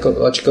have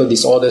psychological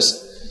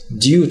disorders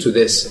due to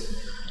this.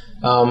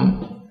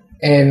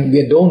 And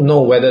we don't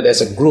know whether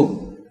there's a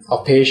group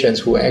of patients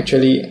who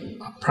actually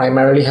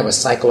primarily have a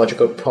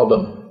psychological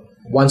problem.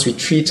 Once we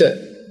treated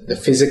the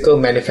physical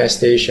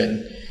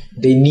manifestation,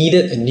 they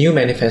needed a new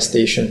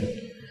manifestation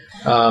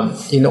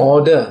in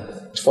order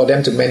for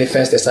them to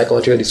manifest their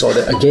psychological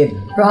disorder again.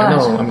 Right. I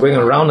know I'm going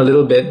around a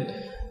little bit,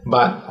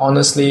 but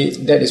honestly,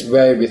 that is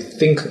where we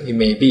think it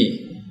may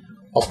be.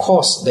 Of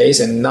course, there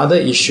is another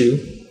issue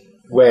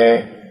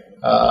where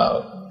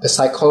the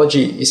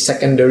psychology is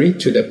secondary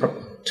to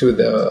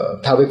the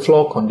pelvic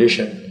floor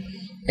condition,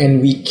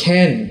 and we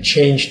can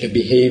change the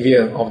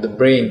behavior of the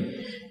brain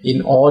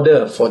in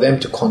order for them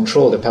to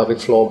control the pelvic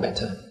floor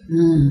better.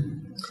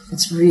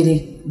 It's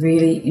really,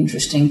 really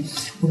interesting.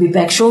 We'll be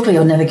back shortly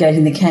on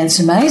Navigating the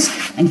Cancer Maze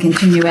and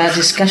continue our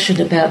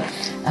discussion about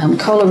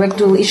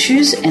colorectal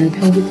issues and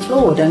pelvic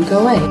floor. Don't go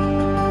away.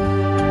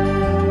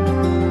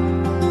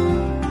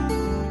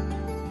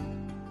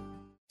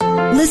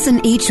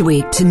 Listen each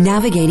week to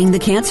Navigating the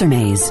Cancer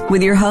Maze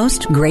with your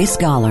host, Grace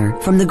Scholar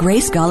from the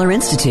Grace Scholar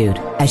Institute,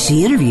 as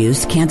she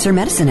interviews cancer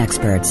medicine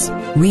experts,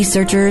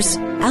 researchers,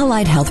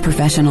 allied health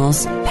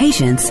professionals,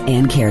 patients,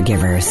 and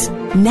caregivers.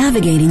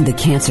 Navigating the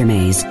Cancer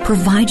Maze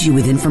provides you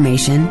with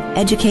information,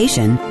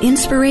 education,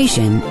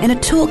 inspiration, and a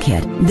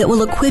toolkit that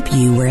will equip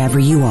you wherever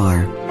you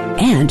are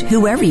and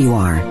whoever you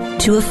are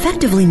to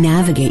effectively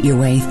navigate your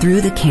way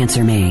through the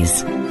cancer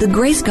maze. The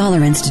Grace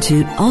Scholar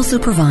Institute also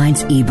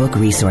provides ebook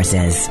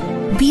resources.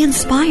 Be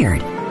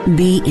inspired.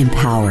 Be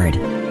empowered.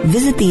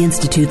 Visit the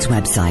Institute's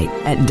website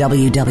at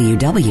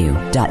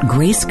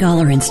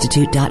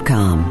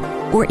www.gracesscholarinstitute.com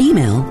or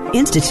email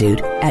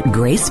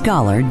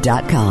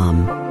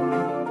institute@gracescholar.com.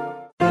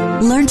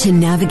 Learn to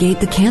navigate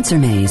the cancer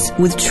maze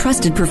with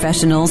trusted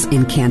professionals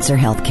in cancer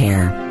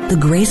healthcare. The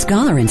Grace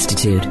Scholar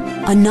Institute,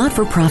 a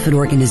not-for-profit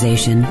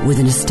organization with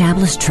an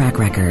established track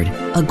record,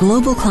 a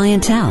global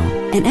clientele,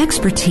 and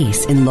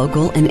expertise in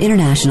local and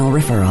international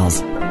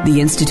referrals. The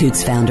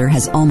Institute's founder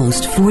has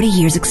almost 40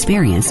 years'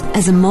 experience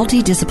as a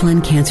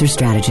multidisciplined cancer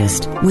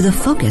strategist with a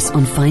focus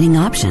on finding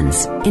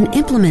options and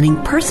implementing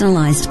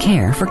personalized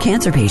care for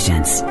cancer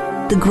patients.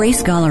 The Grace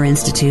Scholar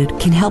Institute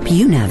can help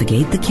you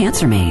navigate the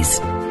cancer maze.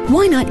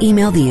 Why not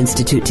email the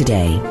Institute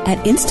today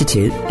at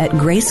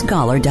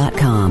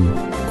institute@gracescholar.com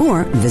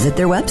or visit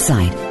their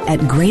website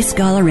at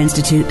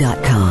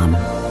gracesscholarinstitute.com.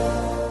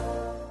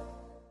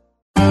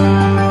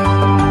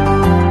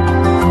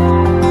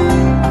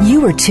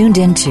 You are tuned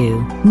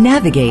into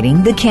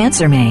Navigating the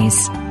Cancer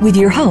Maze with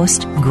your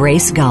host,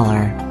 Grace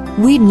Scholar.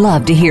 We'd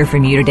love to hear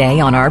from you today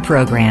on our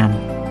program.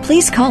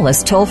 Please call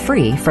us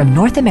toll-free from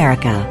North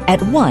America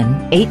at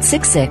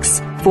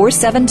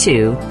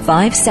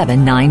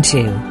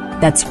 1-866-472-5792.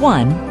 That's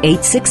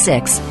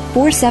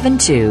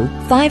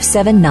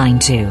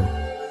 1-866-472-5792.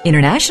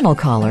 International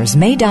callers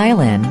may dial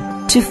in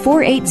to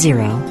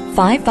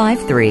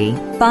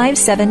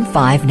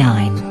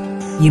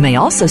 480-553-5759. You may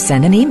also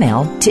send an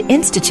email to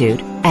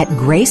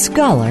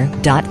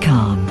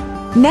institute@gracescholar.com.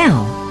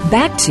 Now,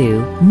 back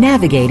to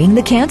Navigating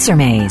the Cancer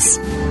Maze.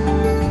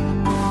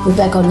 We're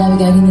back on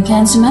Navigating the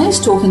Cancer Maze,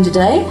 talking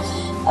today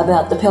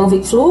about the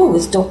pelvic floor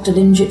with Dr.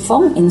 Lim Jit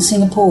Fong in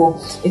Singapore.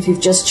 If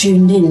you've just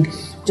tuned in,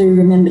 do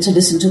remember to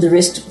listen to the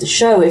rest of the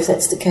show if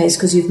that's the case,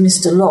 because you've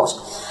missed a lot.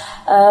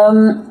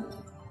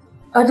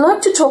 I'd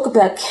like to talk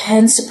about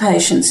cancer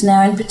patients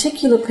now, in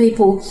particular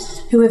people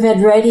who have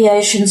had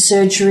radiation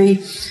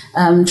surgery,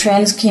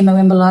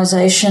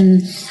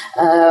 transchemoembolization,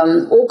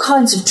 all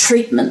kinds of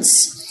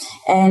treatments,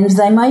 and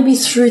they may be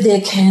through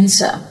their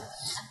cancer,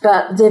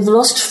 but they've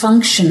lost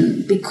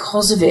function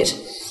because of it.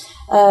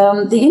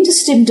 The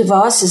InterStim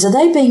devices, are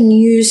they being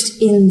used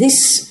in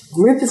this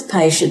group of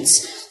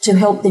patients to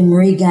help them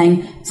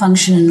regain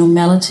function and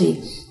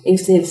normality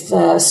if they've,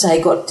 say,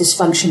 got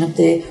dysfunction of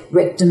their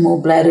rectum or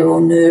bladder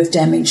or nerve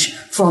damage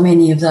from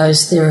any of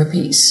those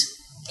therapies?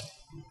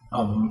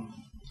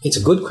 It's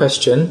a good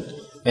question,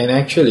 and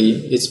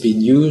actually it's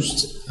been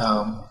used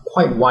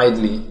quite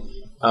widely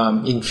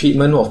in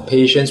treatment of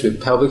patients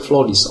with pelvic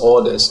floor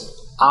disorders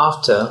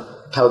after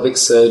pelvic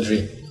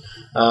surgery.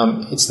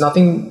 It's not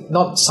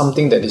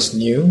something that is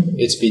new.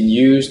 It's been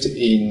used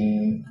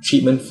in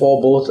treatment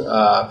for both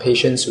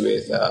patients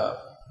with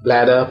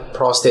bladder,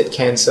 prostate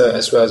cancer,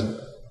 as well as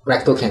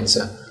rectal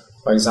cancer,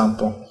 for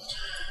example.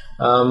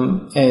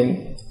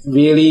 And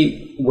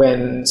really,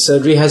 when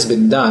surgery has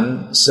been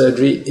done,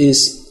 surgery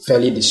is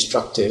fairly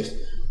destructive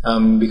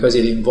because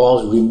it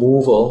involves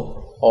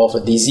removal of a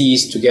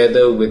disease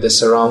together with the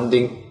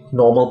surrounding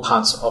normal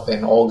parts of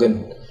an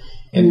organ.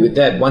 And with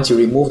that, once you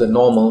remove the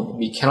normal,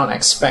 we cannot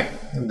expect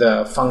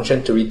the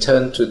function to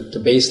return to the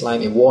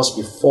baseline it was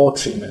before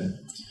treatment.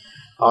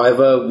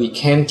 However, we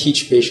can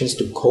teach patients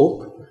to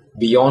cope,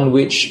 beyond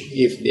which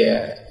if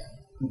their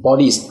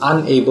body is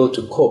unable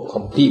to cope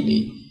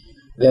completely,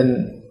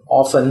 then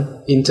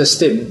often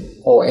InterStim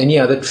or any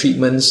other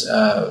treatments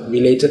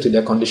related to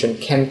their condition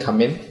can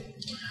come in.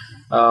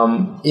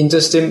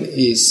 InterStim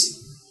is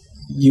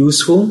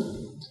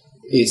useful.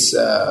 It's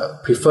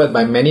preferred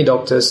by many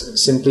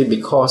doctors simply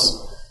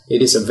because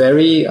it is a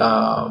very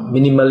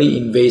minimally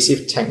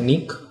invasive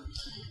technique.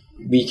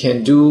 We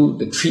can do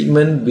the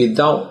treatment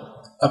without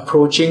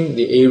approaching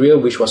the area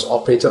which was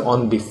operated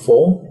on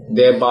before,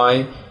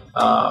 thereby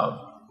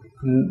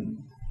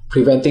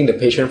preventing the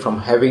patient from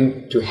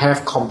having to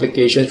have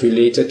complications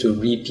related to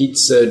repeat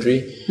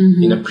surgery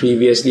in a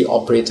previously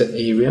operated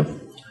area.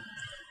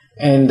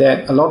 And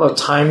that a lot of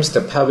times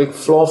the pelvic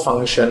floor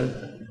function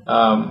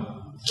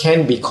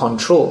can be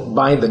controlled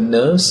by the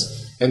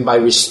nerves and by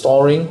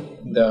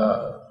restoring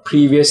the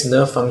previous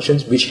nerve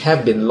functions which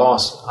have been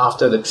lost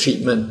after the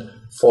treatment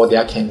for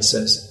their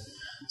cancers.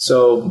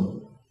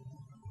 So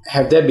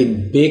have there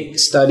been big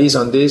studies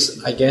on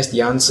this? I guess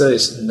the answer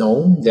is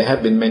no. There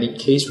have been many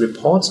case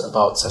reports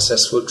about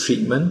successful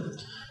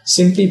treatment,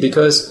 simply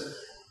because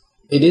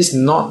it is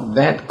not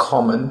that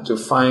common to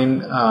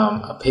find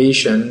a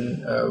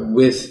patient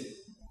with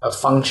a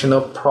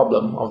functional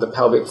problem of the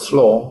pelvic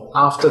floor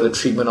after the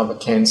treatment of a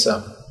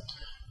cancer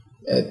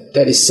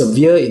that is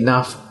severe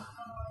enough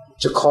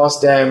to cause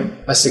them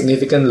a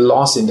significant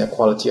loss in their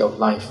quality of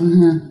life.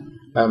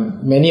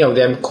 Many of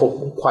them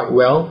cope quite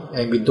well,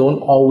 and we don't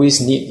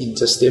always need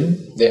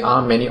InterStim. There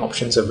are many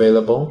options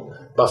available,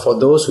 but for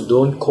those who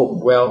don't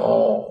cope well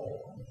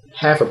or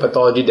have a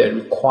pathology that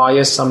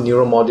requires some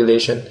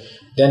neuromodulation,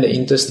 then the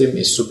InterStim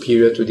is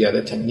superior to the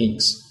other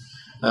techniques.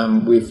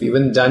 We've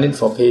even done it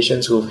for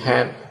patients who've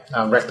had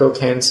rectal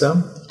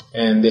cancer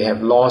and they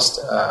have lost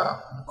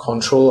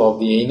control of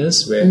the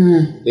anus, where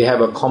they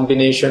have a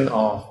combination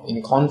of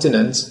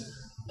incontinence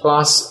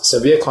plus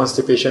severe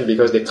constipation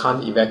because they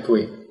can't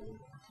evacuate.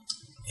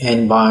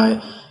 And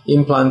by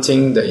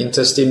implanting the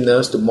InterStim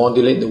nerves to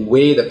modulate the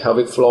way the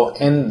pelvic floor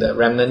and the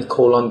remnant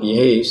colon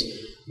behaves,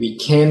 we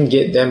can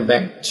get them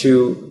back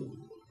to,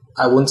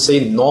 I wouldn't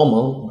say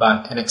normal,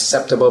 but an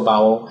acceptable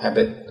bowel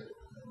habit.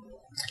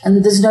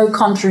 And there's no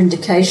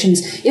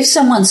contraindications. If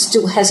someone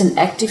still has an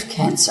active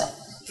cancer,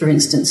 for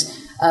instance,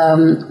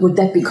 would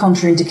that be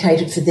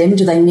contraindicated for them?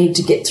 Do they need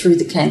to get through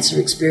the cancer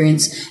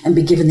experience and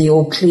be given the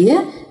all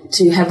clear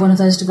to have one of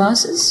those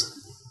devices?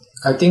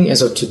 I think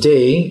as of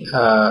today,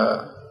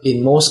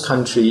 in most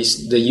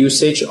countries, the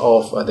usage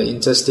of the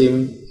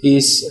InterStim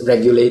is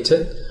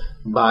regulated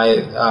by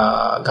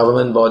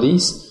government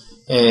bodies,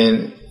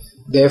 and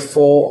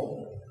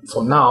therefore,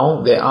 for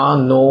now, there are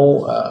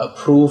no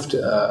approved.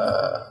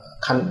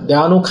 There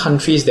are no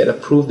countries that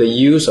approve the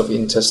use of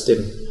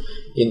InterStim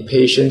in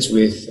patients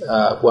with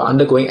who are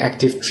undergoing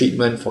active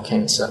treatment for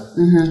cancer.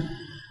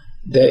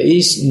 There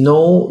is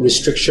no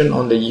restriction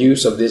on the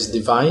use of this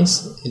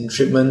device in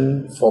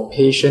treatment for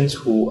patients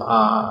who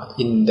are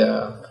in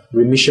the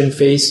remission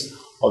phase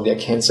of their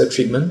cancer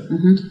treatment.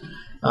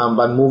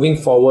 But moving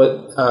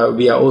forward,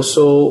 we are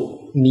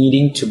also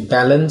needing to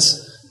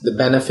balance the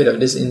benefit of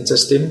this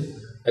InterStim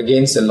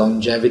against the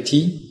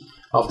longevity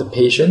of the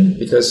patient,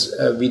 because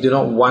we do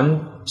not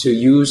want to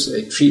use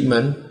a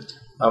treatment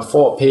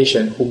for a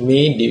patient who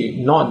may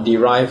not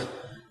derive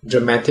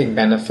dramatic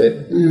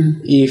benefit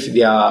if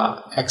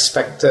their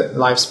expected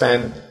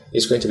lifespan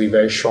is going to be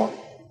very short.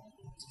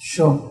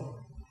 Sure.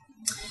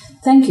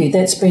 Thank you.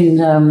 That's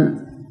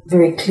been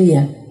very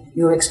clear,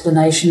 your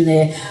explanation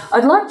there.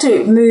 I'd like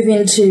to move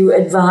into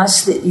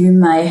advice that you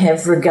may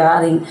have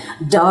regarding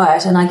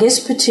diet, and I guess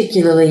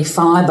particularly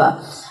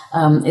fibre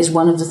is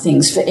one of the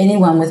things for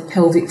anyone with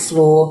pelvic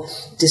floor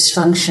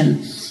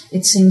dysfunction.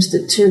 It seems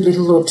that too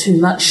little or too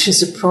much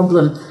is a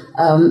problem.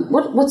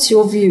 What's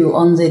your view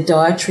on the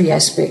dietary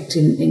aspect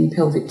in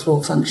pelvic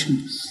floor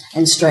function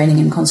and straining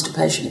and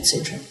constipation,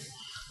 etc.?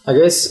 I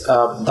guess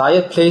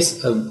diet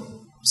plays a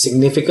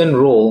significant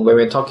role when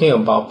we're talking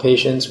about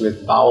patients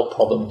with bowel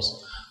problems.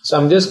 So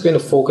I'm just going to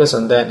focus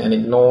on that and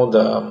ignore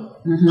the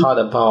part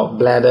about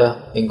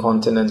bladder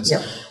incontinence.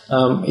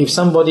 If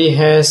somebody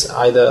has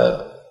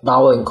either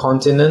bowel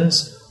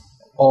incontinence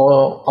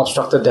or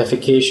obstructed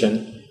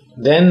defecation,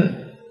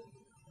 then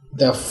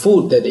the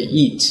food that they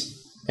eat,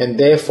 and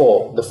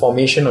therefore the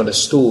formation of the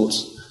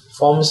stools,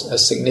 forms a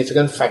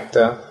significant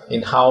factor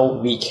in how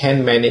we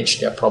can manage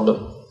their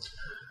problem.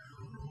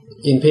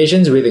 In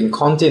patients with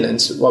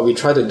incontinence, what we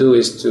try to do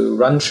is to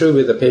run through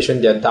with the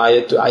patient their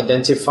diet to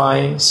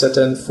identify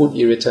certain food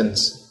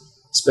irritants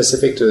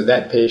specific to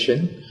that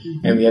patient,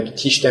 and we have to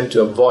teach them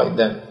to avoid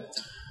them.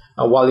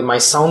 While it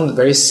might sound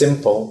very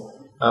simple,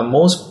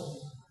 most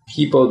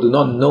people do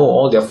not know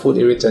all their food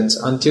irritants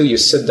until you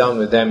sit down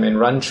with them and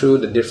run through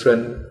the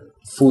different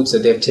foods that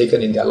they've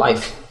taken in their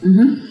life.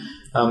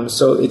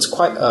 So it's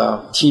quite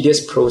a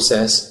tedious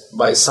process,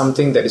 but it's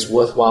something that is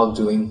worthwhile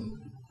doing.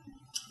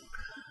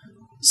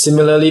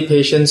 Similarly,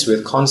 patients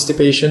with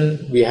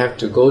constipation, we have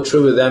to go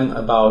through with them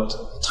about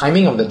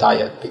timing of the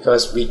diet,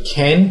 because we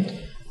can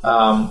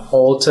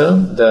alter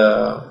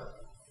the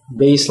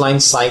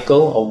baseline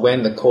cycle of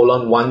when the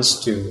colon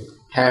wants to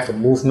have a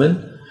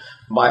movement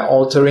by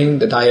altering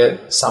the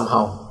diet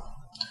somehow.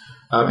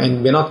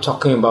 And we're not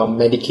talking about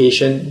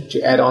medication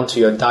to add on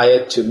to your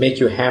diet to make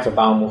you have a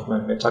bowel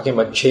movement. We're talking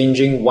about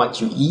changing what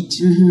you eat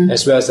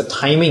as well as the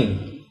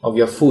timing of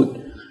your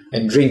food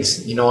and drinks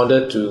in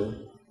order to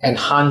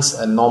enhance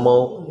a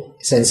normal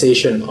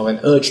sensation of an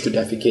urge to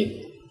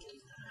defecate.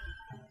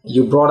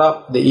 You brought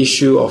up the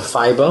issue of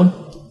fiber.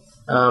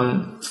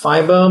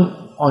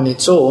 Fiber on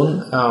its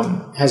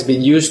own has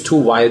been used too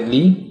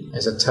widely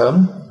as a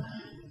term,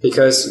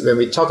 because when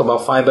we talk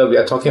about fiber, we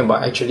are talking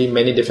about actually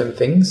many different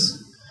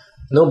things.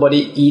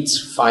 Nobody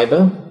eats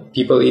fiber.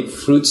 People eat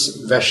fruits,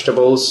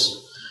 vegetables,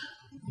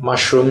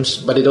 mushrooms,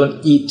 but they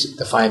don't eat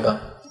the fiber.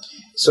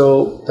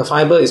 So the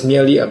fiber is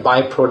merely a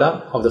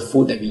byproduct of the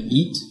food that we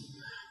eat.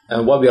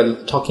 And what we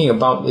are talking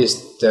about is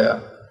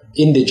the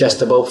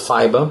indigestible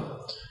fiber,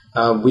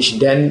 which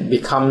then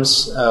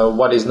becomes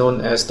what is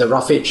known as the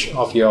roughage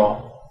of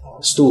your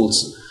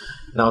stools.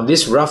 Now,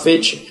 this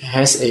roughage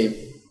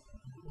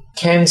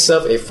can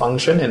serve a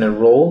function and a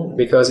role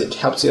because it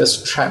helps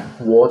us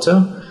trap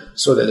water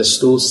so that the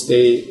stools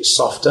stay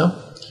softer.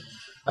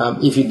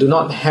 If you do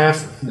not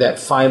have that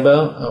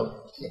fiber,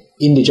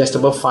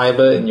 indigestible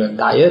fiber in your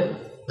diet,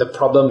 the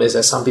problem is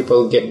that some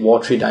people get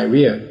watery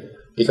diarrhea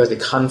because they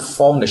can't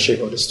form the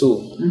shape of the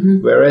stool,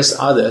 whereas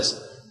others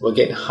will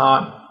get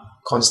hard,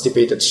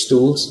 constipated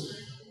stools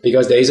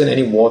because there isn't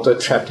any water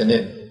trapped in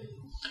it.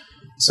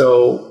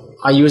 So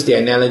I use the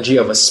analogy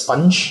of a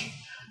sponge.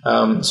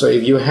 So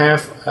if you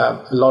have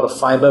a lot of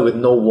fiber with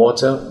no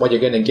water, what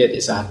you're going to get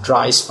is a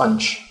dry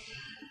sponge.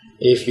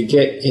 If you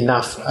get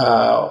enough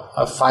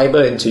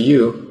fiber into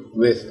you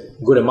with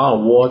good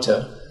amount of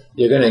water,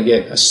 you're going to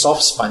get a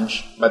soft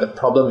sponge, but the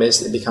problem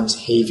is it becomes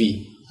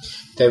heavy.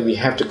 Then we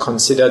have to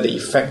consider the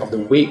effect of the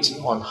weight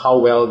on how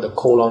well the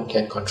colon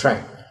can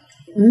contract.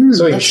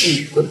 That's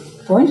a good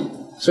point.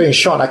 So in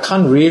short, I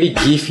can't really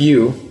give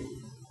you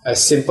a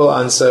simple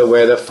answer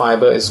whether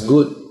fiber is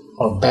good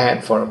or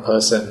bad for a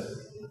person.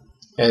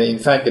 And in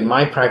fact, in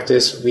my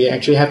practice, we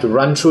actually have to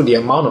run through the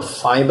amount of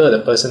fiber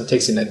the person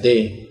takes in a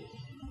day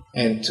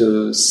and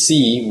to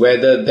see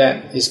whether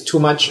that is too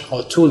much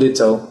or too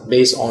little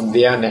based on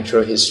their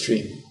natural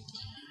history.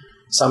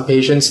 Some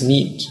patients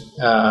need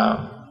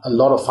a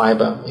lot of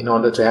fiber in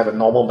order to have a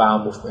normal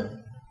bowel movement.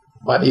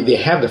 But if they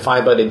have the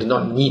fiber, they do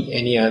not need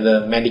any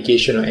other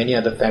medication or any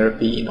other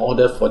therapy in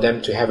order for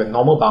them to have a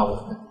normal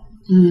bowel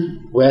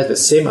movement. Whereas the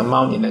same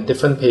amount in a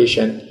different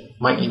patient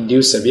might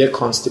induce severe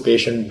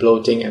constipation,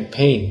 bloating, and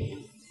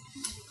pain.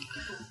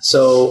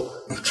 So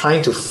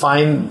trying to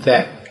find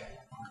that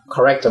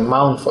correct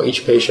amount for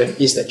each patient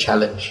is the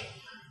challenge.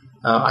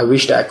 I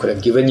wish that I could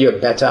have given you a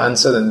better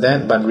answer than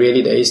that, but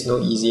really there is no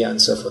easy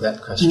answer for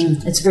that question.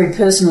 It's very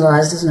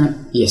personalised, isn't it?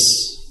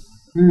 Yes.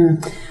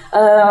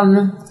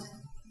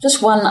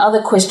 Just one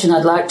other question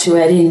I'd like to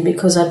add in,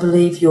 because I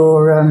believe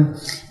you're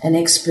an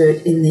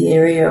expert in the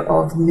area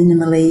of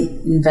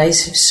minimally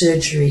invasive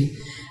surgery.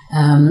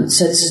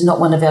 So this is not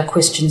one of our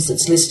questions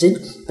that's listed,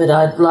 but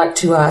I'd like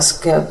to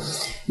ask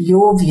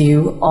your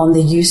view on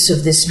the use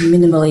of this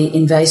minimally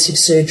invasive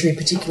surgery,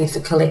 particularly for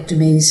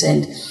colectomies.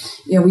 And,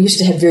 you know, we used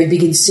to have very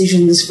big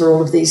incisions for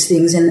all of these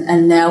things,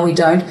 and now we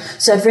don't.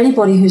 So for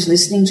anybody who's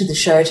listening to the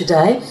show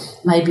today,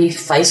 maybe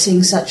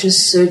facing such a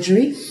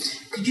surgery,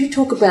 could you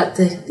talk about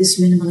this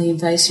minimally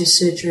invasive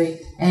surgery?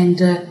 And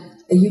are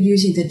you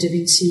using the Da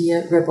Vinci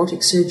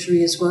robotic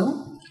surgery as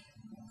well?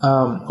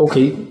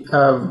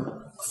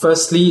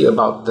 Firstly,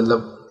 about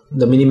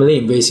the minimally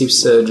invasive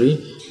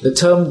surgery, the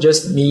term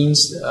just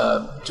means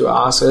to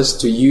ask us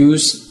to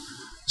use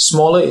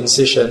smaller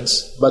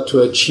incisions but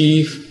to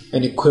achieve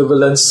an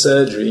equivalent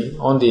surgery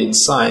on the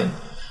inside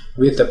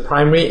with the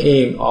primary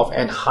aim of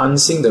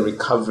enhancing the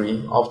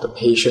recovery of the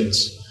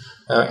patients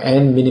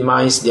and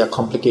minimize their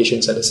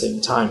complications at the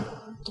same time.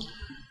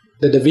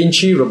 The Da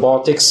Vinci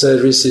robotic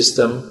surgery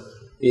system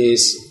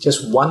is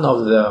just one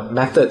of the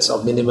methods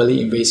of minimally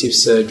invasive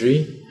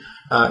surgery.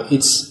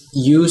 Its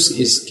use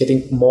is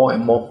getting more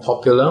and more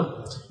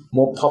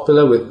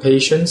popular with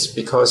patients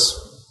because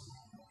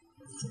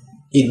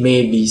it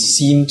may be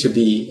seen to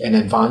be an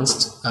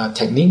advanced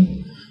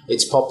technique.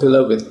 It's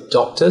popular with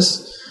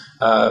doctors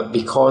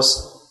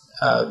because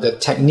the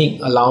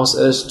technique allows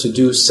us to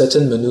do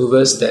certain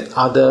maneuvers that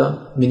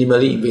other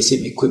minimally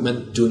invasive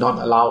equipment do not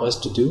allow us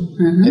to do,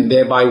 and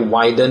thereby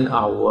widen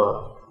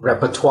our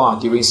repertoire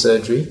during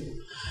surgery.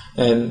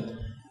 And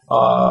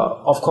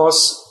of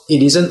course,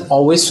 it isn't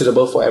always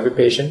suitable for every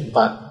patient,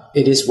 but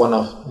it is one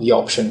of the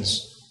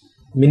options.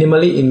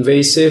 Minimally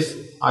invasive,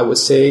 I would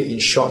say in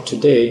short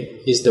today,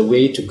 is the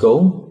way to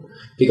go,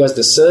 because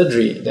the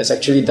surgery that's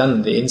actually done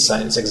on the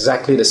inside is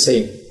exactly the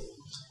same.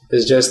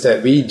 It's just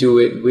that we do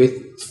it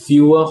with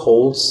fewer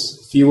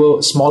holes,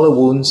 smaller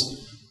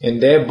wounds,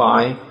 and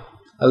thereby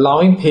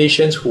allowing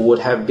patients who would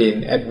have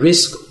been at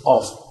risk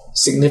of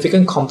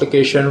significant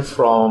complication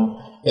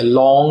from a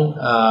long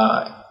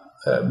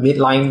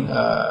midline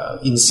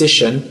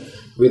incision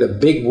with a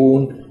big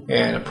wound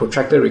and a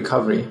protracted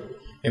recovery,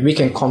 and we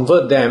can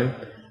convert them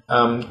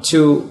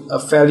to a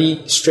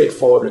fairly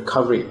straightforward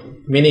recovery,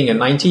 meaning a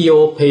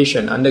 90-year-old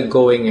patient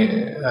undergoing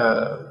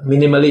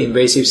minimally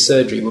invasive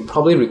surgery will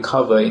probably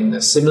recover in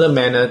a similar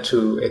manner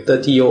to a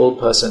 30-year-old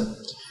person,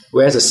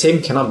 whereas the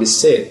same cannot be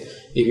said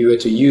if you were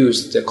to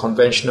use the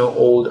conventional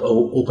old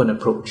open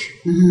approach.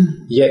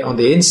 Yet on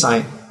the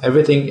inside,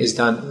 everything is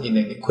done in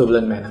an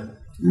equivalent manner.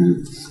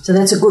 So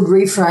that's a good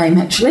reframe,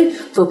 actually,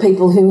 for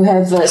people who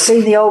have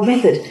seen the old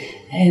method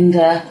and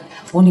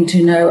wanting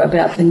to know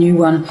about the new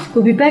one.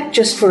 We'll be back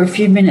just for a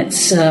few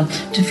minutes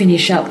to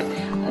finish up.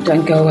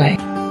 Don't go away.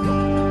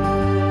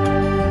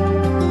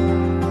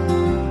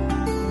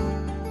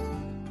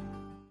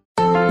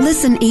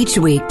 Listen each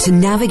week to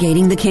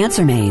Navigating the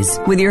Cancer Maze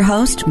with your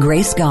host,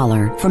 Grace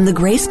Scholar from the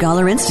Grace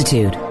Scholar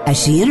Institute,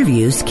 as she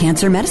interviews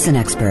cancer medicine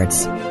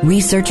experts,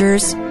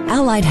 researchers,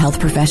 allied health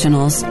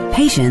professionals,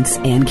 patients,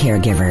 and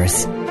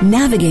caregivers.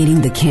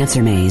 Navigating the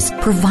Cancer Maze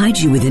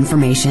provides you with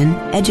information,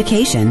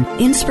 education,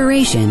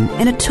 inspiration,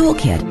 and a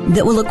toolkit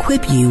that will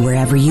equip you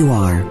wherever you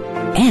are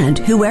and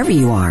whoever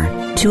you are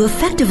to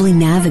effectively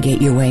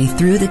navigate your way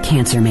through the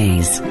cancer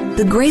maze.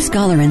 The Grace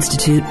Scholar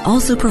Institute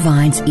also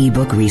provides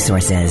ebook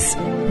resources.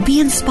 Be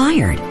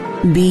inspired.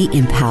 Be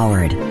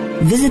empowered.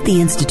 Visit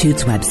the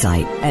Institute's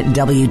website at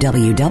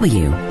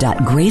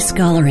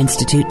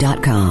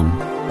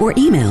www.gracesscholarinstitute.com or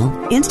email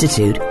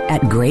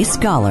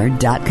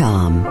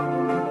institute@gracescholar.com.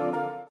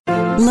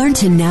 Learn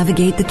to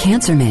navigate the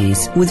cancer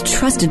maze with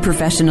trusted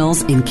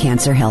professionals in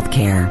cancer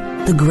healthcare.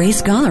 The Grace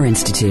Scholar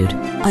Institute,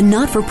 a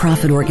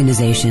not-for-profit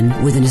organization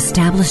with an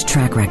established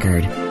track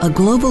record, a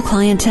global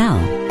clientele,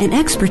 and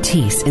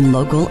expertise in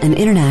local and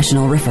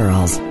international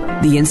referrals.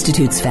 The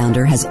Institute's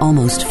founder has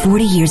almost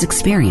 40 years'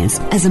 experience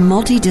as a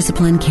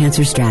multidisciplined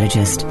cancer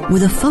strategist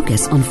with a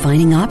focus on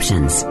finding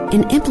options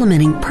and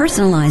implementing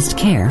personalized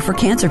care for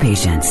cancer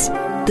patients.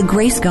 The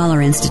Grace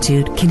Scholar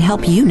Institute can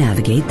help you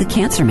navigate the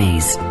cancer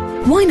maze.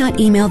 Why not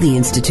email the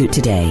Institute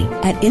today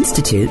at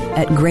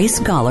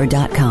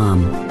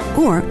institute@gracescholar.com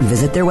or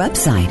visit their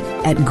website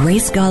at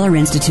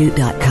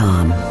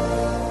gracesscholarinstitute.com.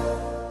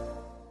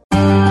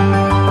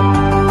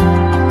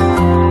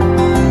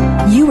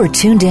 You are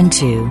tuned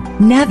into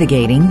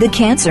Navigating the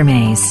Cancer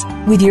Maze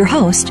with your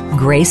host,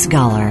 Grace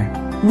Scholar.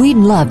 We'd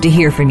love to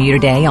hear from you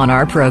today on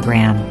our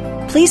program.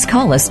 Please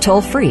call us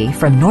toll-free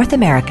from North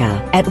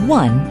America at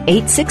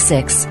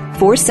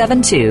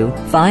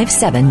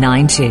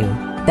 1-866-472-5792.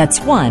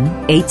 That's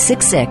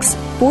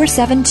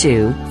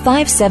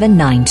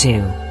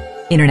 1-866-472-5792.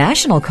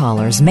 International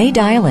callers may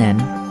dial in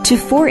to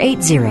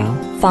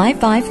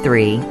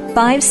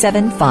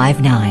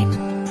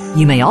 480-553-5759.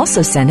 You may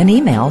also send an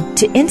email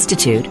to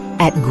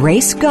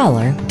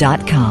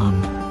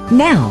institute@gracescholar.com.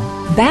 Now,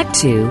 back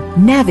to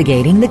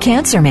Navigating the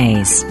Cancer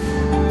Maze.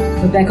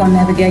 We're back on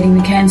Navigating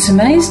the Cancer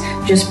Maze,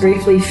 just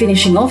briefly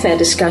finishing off our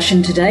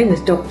discussion today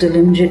with Dr.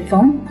 Lim Jit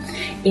Fong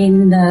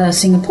in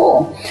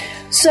Singapore.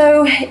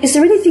 So, is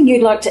there anything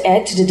you'd like to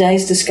add to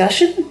today's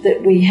discussion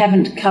that we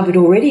haven't covered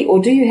already, or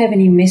do you have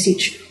any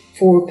message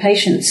for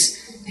patients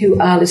who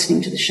are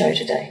listening to the show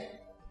today?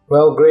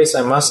 Well, Grace,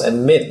 I must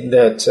admit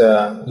that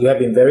you have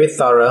been very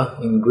thorough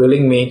in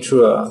grilling me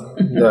through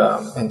the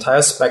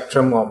entire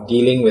spectrum of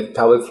dealing with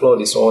pelvic floor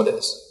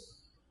disorders.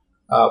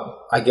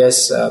 I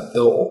guess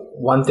the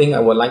one thing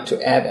I would like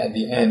to add at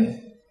the end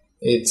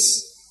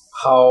is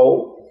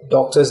how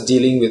doctors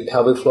dealing with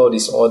pelvic floor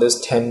disorders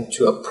tend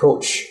to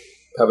approach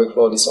pelvic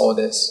floor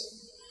disorders.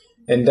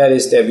 And that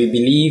is that we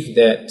believe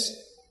that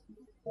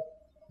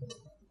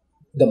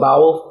the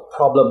bowel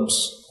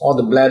problems or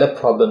the bladder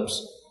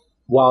problems,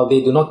 while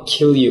they do not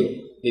kill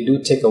you, they do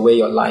take away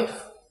your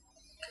life.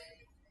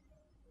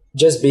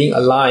 Just being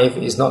alive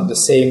is not the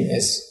same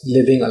as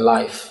living a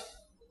life.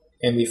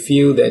 And we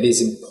feel that it is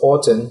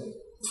important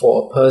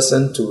for a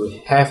person to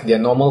have their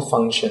normal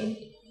function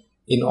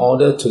in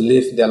order to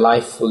live their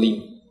life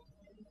fully.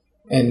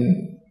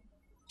 And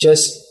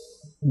just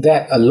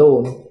that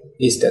alone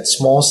is that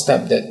small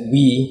step that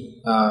we,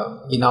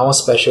 in our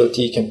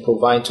specialty, can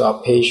provide to our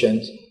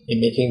patients in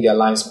making their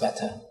lives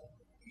better.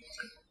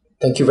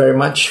 Thank you very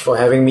much for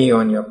having me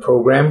on your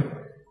program,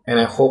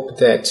 and I hope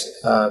that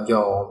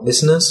your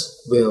listeners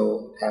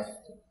will have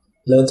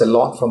learned a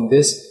lot from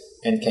this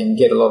and can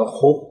get a lot of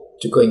hope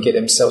to go and get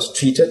themselves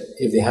treated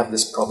if they have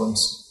these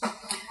problems.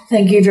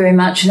 Thank you very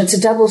much, and it's a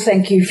double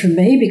thank you from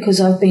me because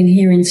I've been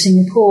here in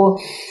Singapore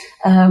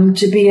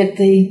to be at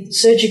the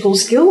surgical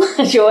skill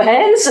at your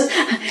hands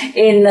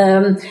in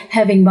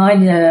having my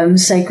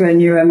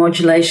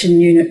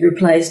sacroneuromodulation unit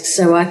replaced,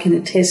 so I can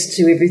attest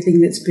to everything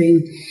that's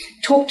been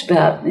talked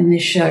about in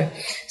this show.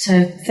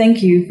 So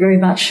thank you very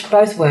much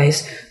both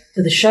ways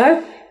for the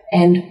show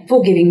and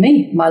for giving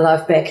me my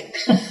life back.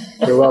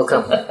 You're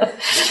welcome.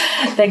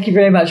 Thank you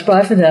very much.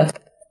 Bye for now.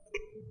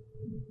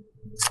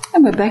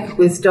 And we're back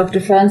with Dr.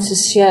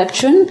 Francis Xia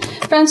Chun.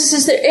 Francis,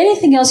 is there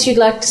anything else you'd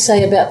like to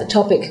say about the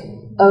topic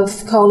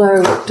of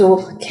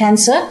colorectal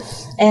cancer,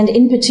 and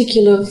in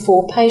particular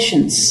for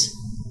patients?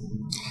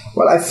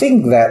 Well, I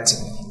think that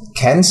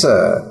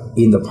cancer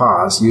in the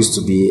past used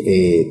to be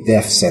a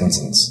death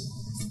sentence,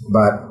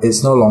 but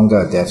it's no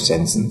longer a death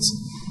sentence.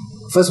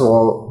 First of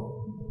all,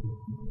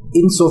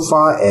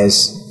 insofar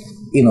as,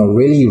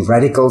 really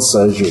radical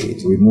surgery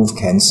to remove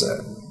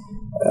cancer,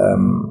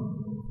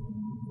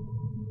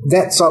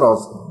 that sort of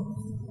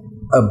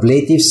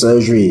ablative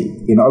surgery.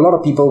 A lot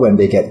of people, when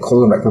they get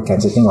colorectal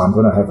cancer, think, I'm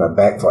going to have a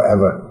back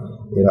forever.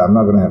 I'm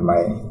not going to have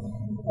my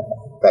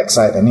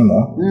backside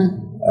anymore.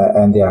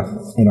 And they are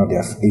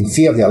in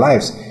fear of their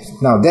lives.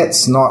 Now,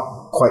 that's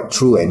not quite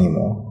true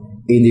anymore.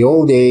 In the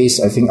old days,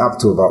 I think up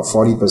to about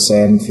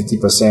 40%,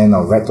 50%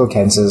 of rectal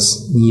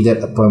cancers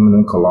needed a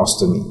permanent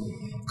colostomy.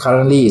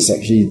 Currently, it's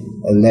actually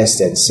less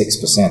than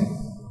 6%,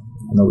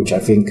 which I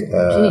think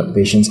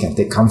patients can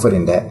take comfort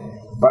in that.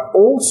 But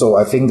also,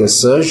 I think the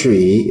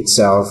surgery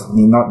itself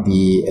need not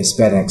be as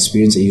bad an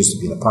experience it used to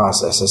be in the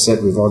past. As I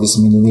said, with all this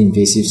minimally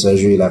invasive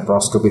surgery,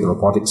 laparoscopic,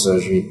 robotic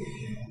surgery,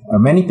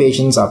 many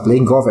patients are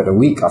playing golf at a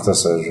week after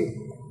surgery.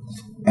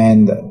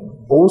 And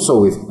also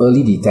with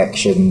early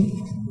detection,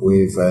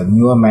 with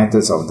newer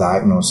methods of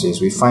diagnosis,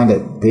 we find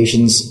that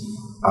patients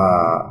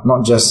are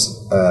not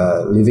just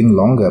living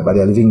longer, but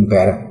they're living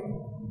better.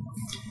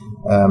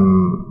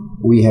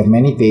 We have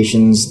many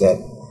patients that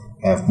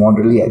have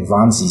moderately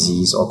advanced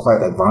disease or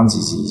quite advanced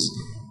disease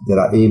that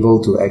are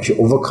able to actually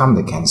overcome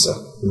the cancer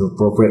with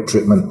appropriate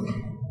treatment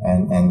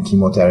and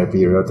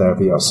chemotherapy,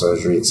 radiotherapy, or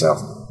surgery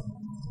itself.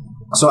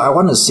 So I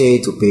want to say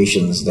to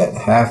patients that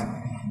have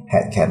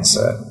had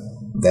cancer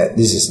that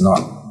this is not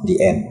the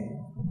end.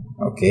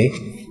 Okay?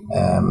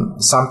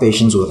 Some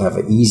patients will have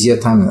an easier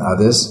time than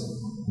others,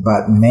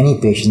 but many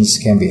patients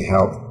can be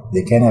helped.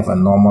 They can have a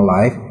normal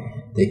life.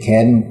 They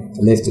can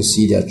live to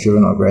see their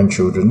children or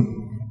grandchildren.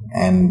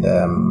 And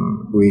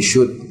we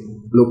should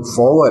look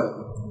forward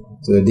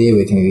to the day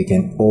we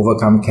can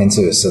overcome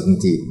cancer with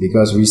certainty,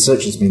 because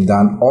research has been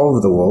done all over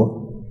the world,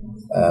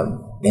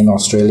 in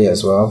Australia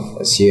as well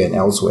as here and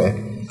elsewhere,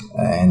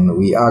 and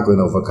we are going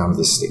to overcome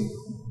this thing.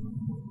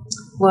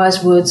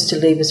 Wise words to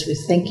leave us with.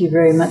 Thank you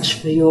very much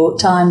for your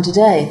time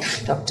today,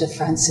 Dr.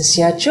 Francis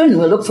Yao Chun.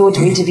 We'll look forward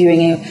to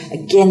interviewing you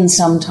again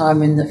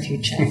sometime in the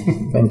future.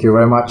 Thank you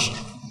very much.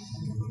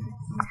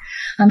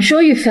 I'm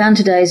sure you found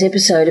today's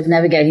episode of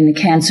Navigating the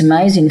Cancer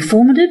Maze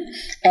informative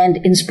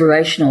and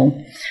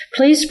inspirational.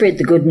 Please spread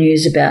the good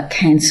news about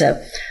cancer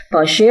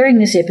by sharing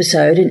this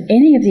episode and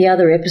any of the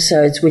other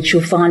episodes which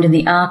you'll find in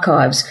the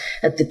archives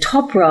at the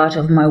top right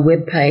of my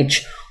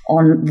webpage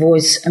on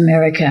Voice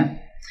America.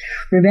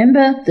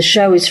 Remember, the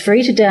show is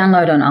free to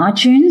download on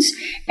iTunes,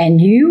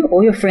 and you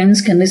or your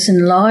friends can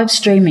listen live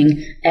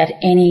streaming at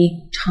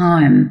any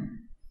time.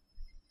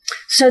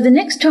 So the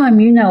next time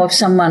you know of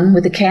someone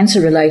with a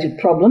cancer-related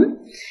problem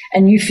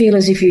and you feel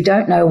as if you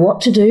don't know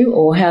what to do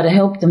or how to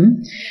help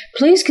them,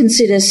 please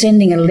consider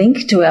sending a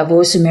link to our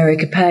Voice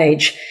America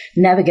page,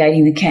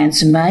 Navigating the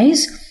Cancer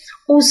Maze,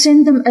 or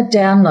send them a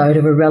download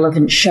of a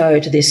relevant show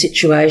to their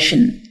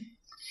situation.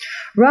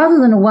 Rather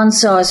than a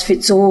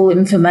one-size-fits-all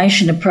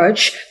information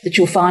approach that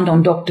you'll find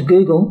on Dr.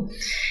 Google,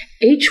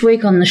 each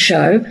week on the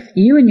show,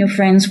 you and your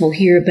friends will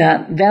hear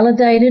about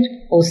validated,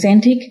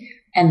 authentic,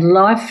 and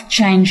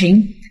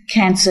life-changing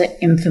cancer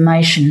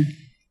information.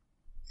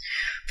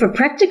 For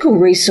practical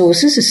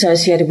resources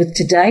associated with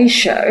today's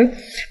show,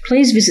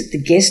 please visit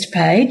the guest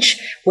page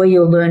where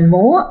you'll learn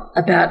more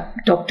about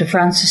Dr.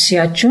 Francis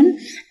Yao Chun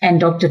and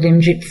Dr.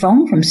 Limjit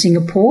Fong from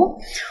Singapore,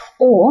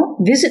 or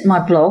visit my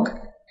blog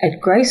at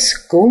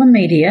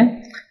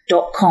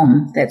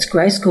gracegawlermedia.com. That's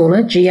Grace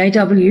Gawler,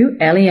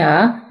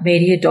 Gawler,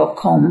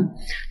 media.com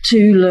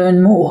to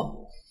learn more.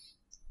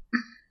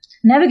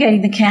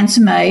 Navigating the Cancer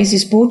Maze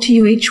is brought to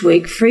you each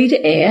week free to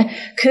air,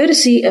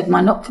 courtesy of my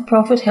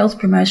not-for-profit health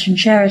promotion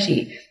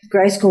charity, the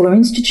Grace Gawler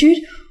Institute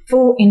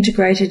for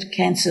Integrated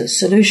Cancer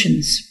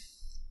Solutions.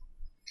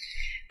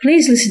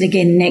 Please listen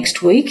again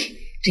next week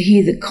to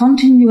hear the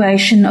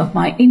continuation of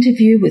my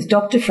interview with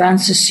Dr.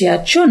 Francis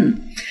Yao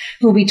Chun,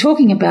 who will be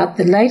talking about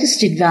the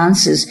latest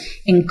advances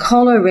in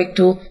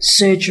colorectal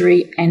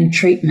surgery and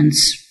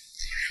treatments.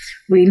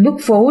 We look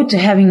forward to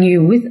having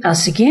you with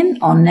us again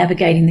on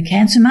Navigating the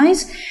Cancer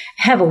Maze.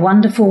 Have a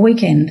wonderful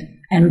weekend,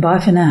 and bye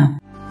for now.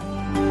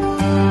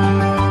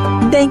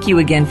 Thank you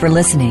again for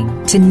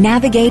listening to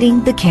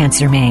Navigating the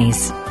Cancer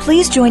Maze.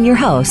 Please join your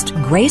host,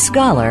 Grace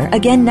Gawler,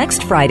 again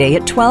next Friday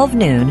at 12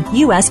 noon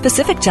U.S.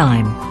 Pacific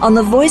Time on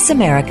the Voice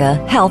America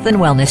Health and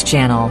Wellness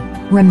Channel.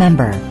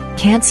 Remember,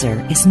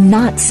 cancer is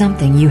not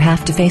something you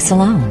have to face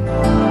alone.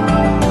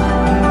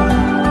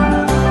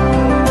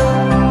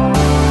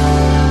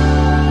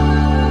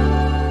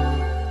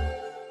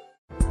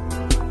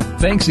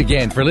 Thanks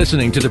again for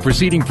listening to the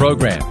preceding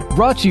program,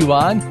 brought to you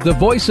on the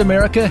Voice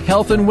America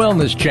Health and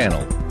Wellness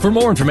Channel. For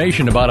more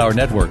information about our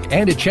network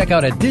and to check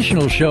out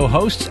additional show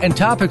hosts and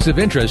topics of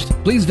interest,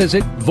 please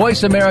visit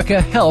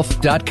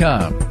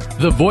voiceamericahealth.com.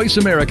 The Voice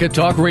America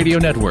Talk Radio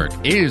Network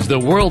is the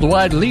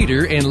worldwide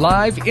leader in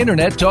live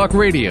Internet talk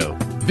radio.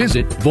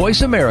 Visit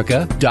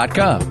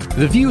voiceamerica.com.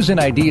 The views and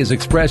ideas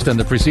expressed on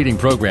the preceding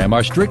program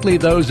are strictly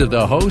those of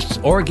the hosts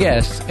or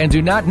guests and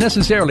do not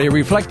necessarily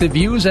reflect the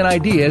views and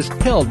ideas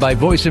held by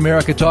Voice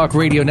America Talk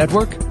Radio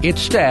Network,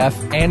 its staff,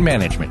 and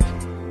management.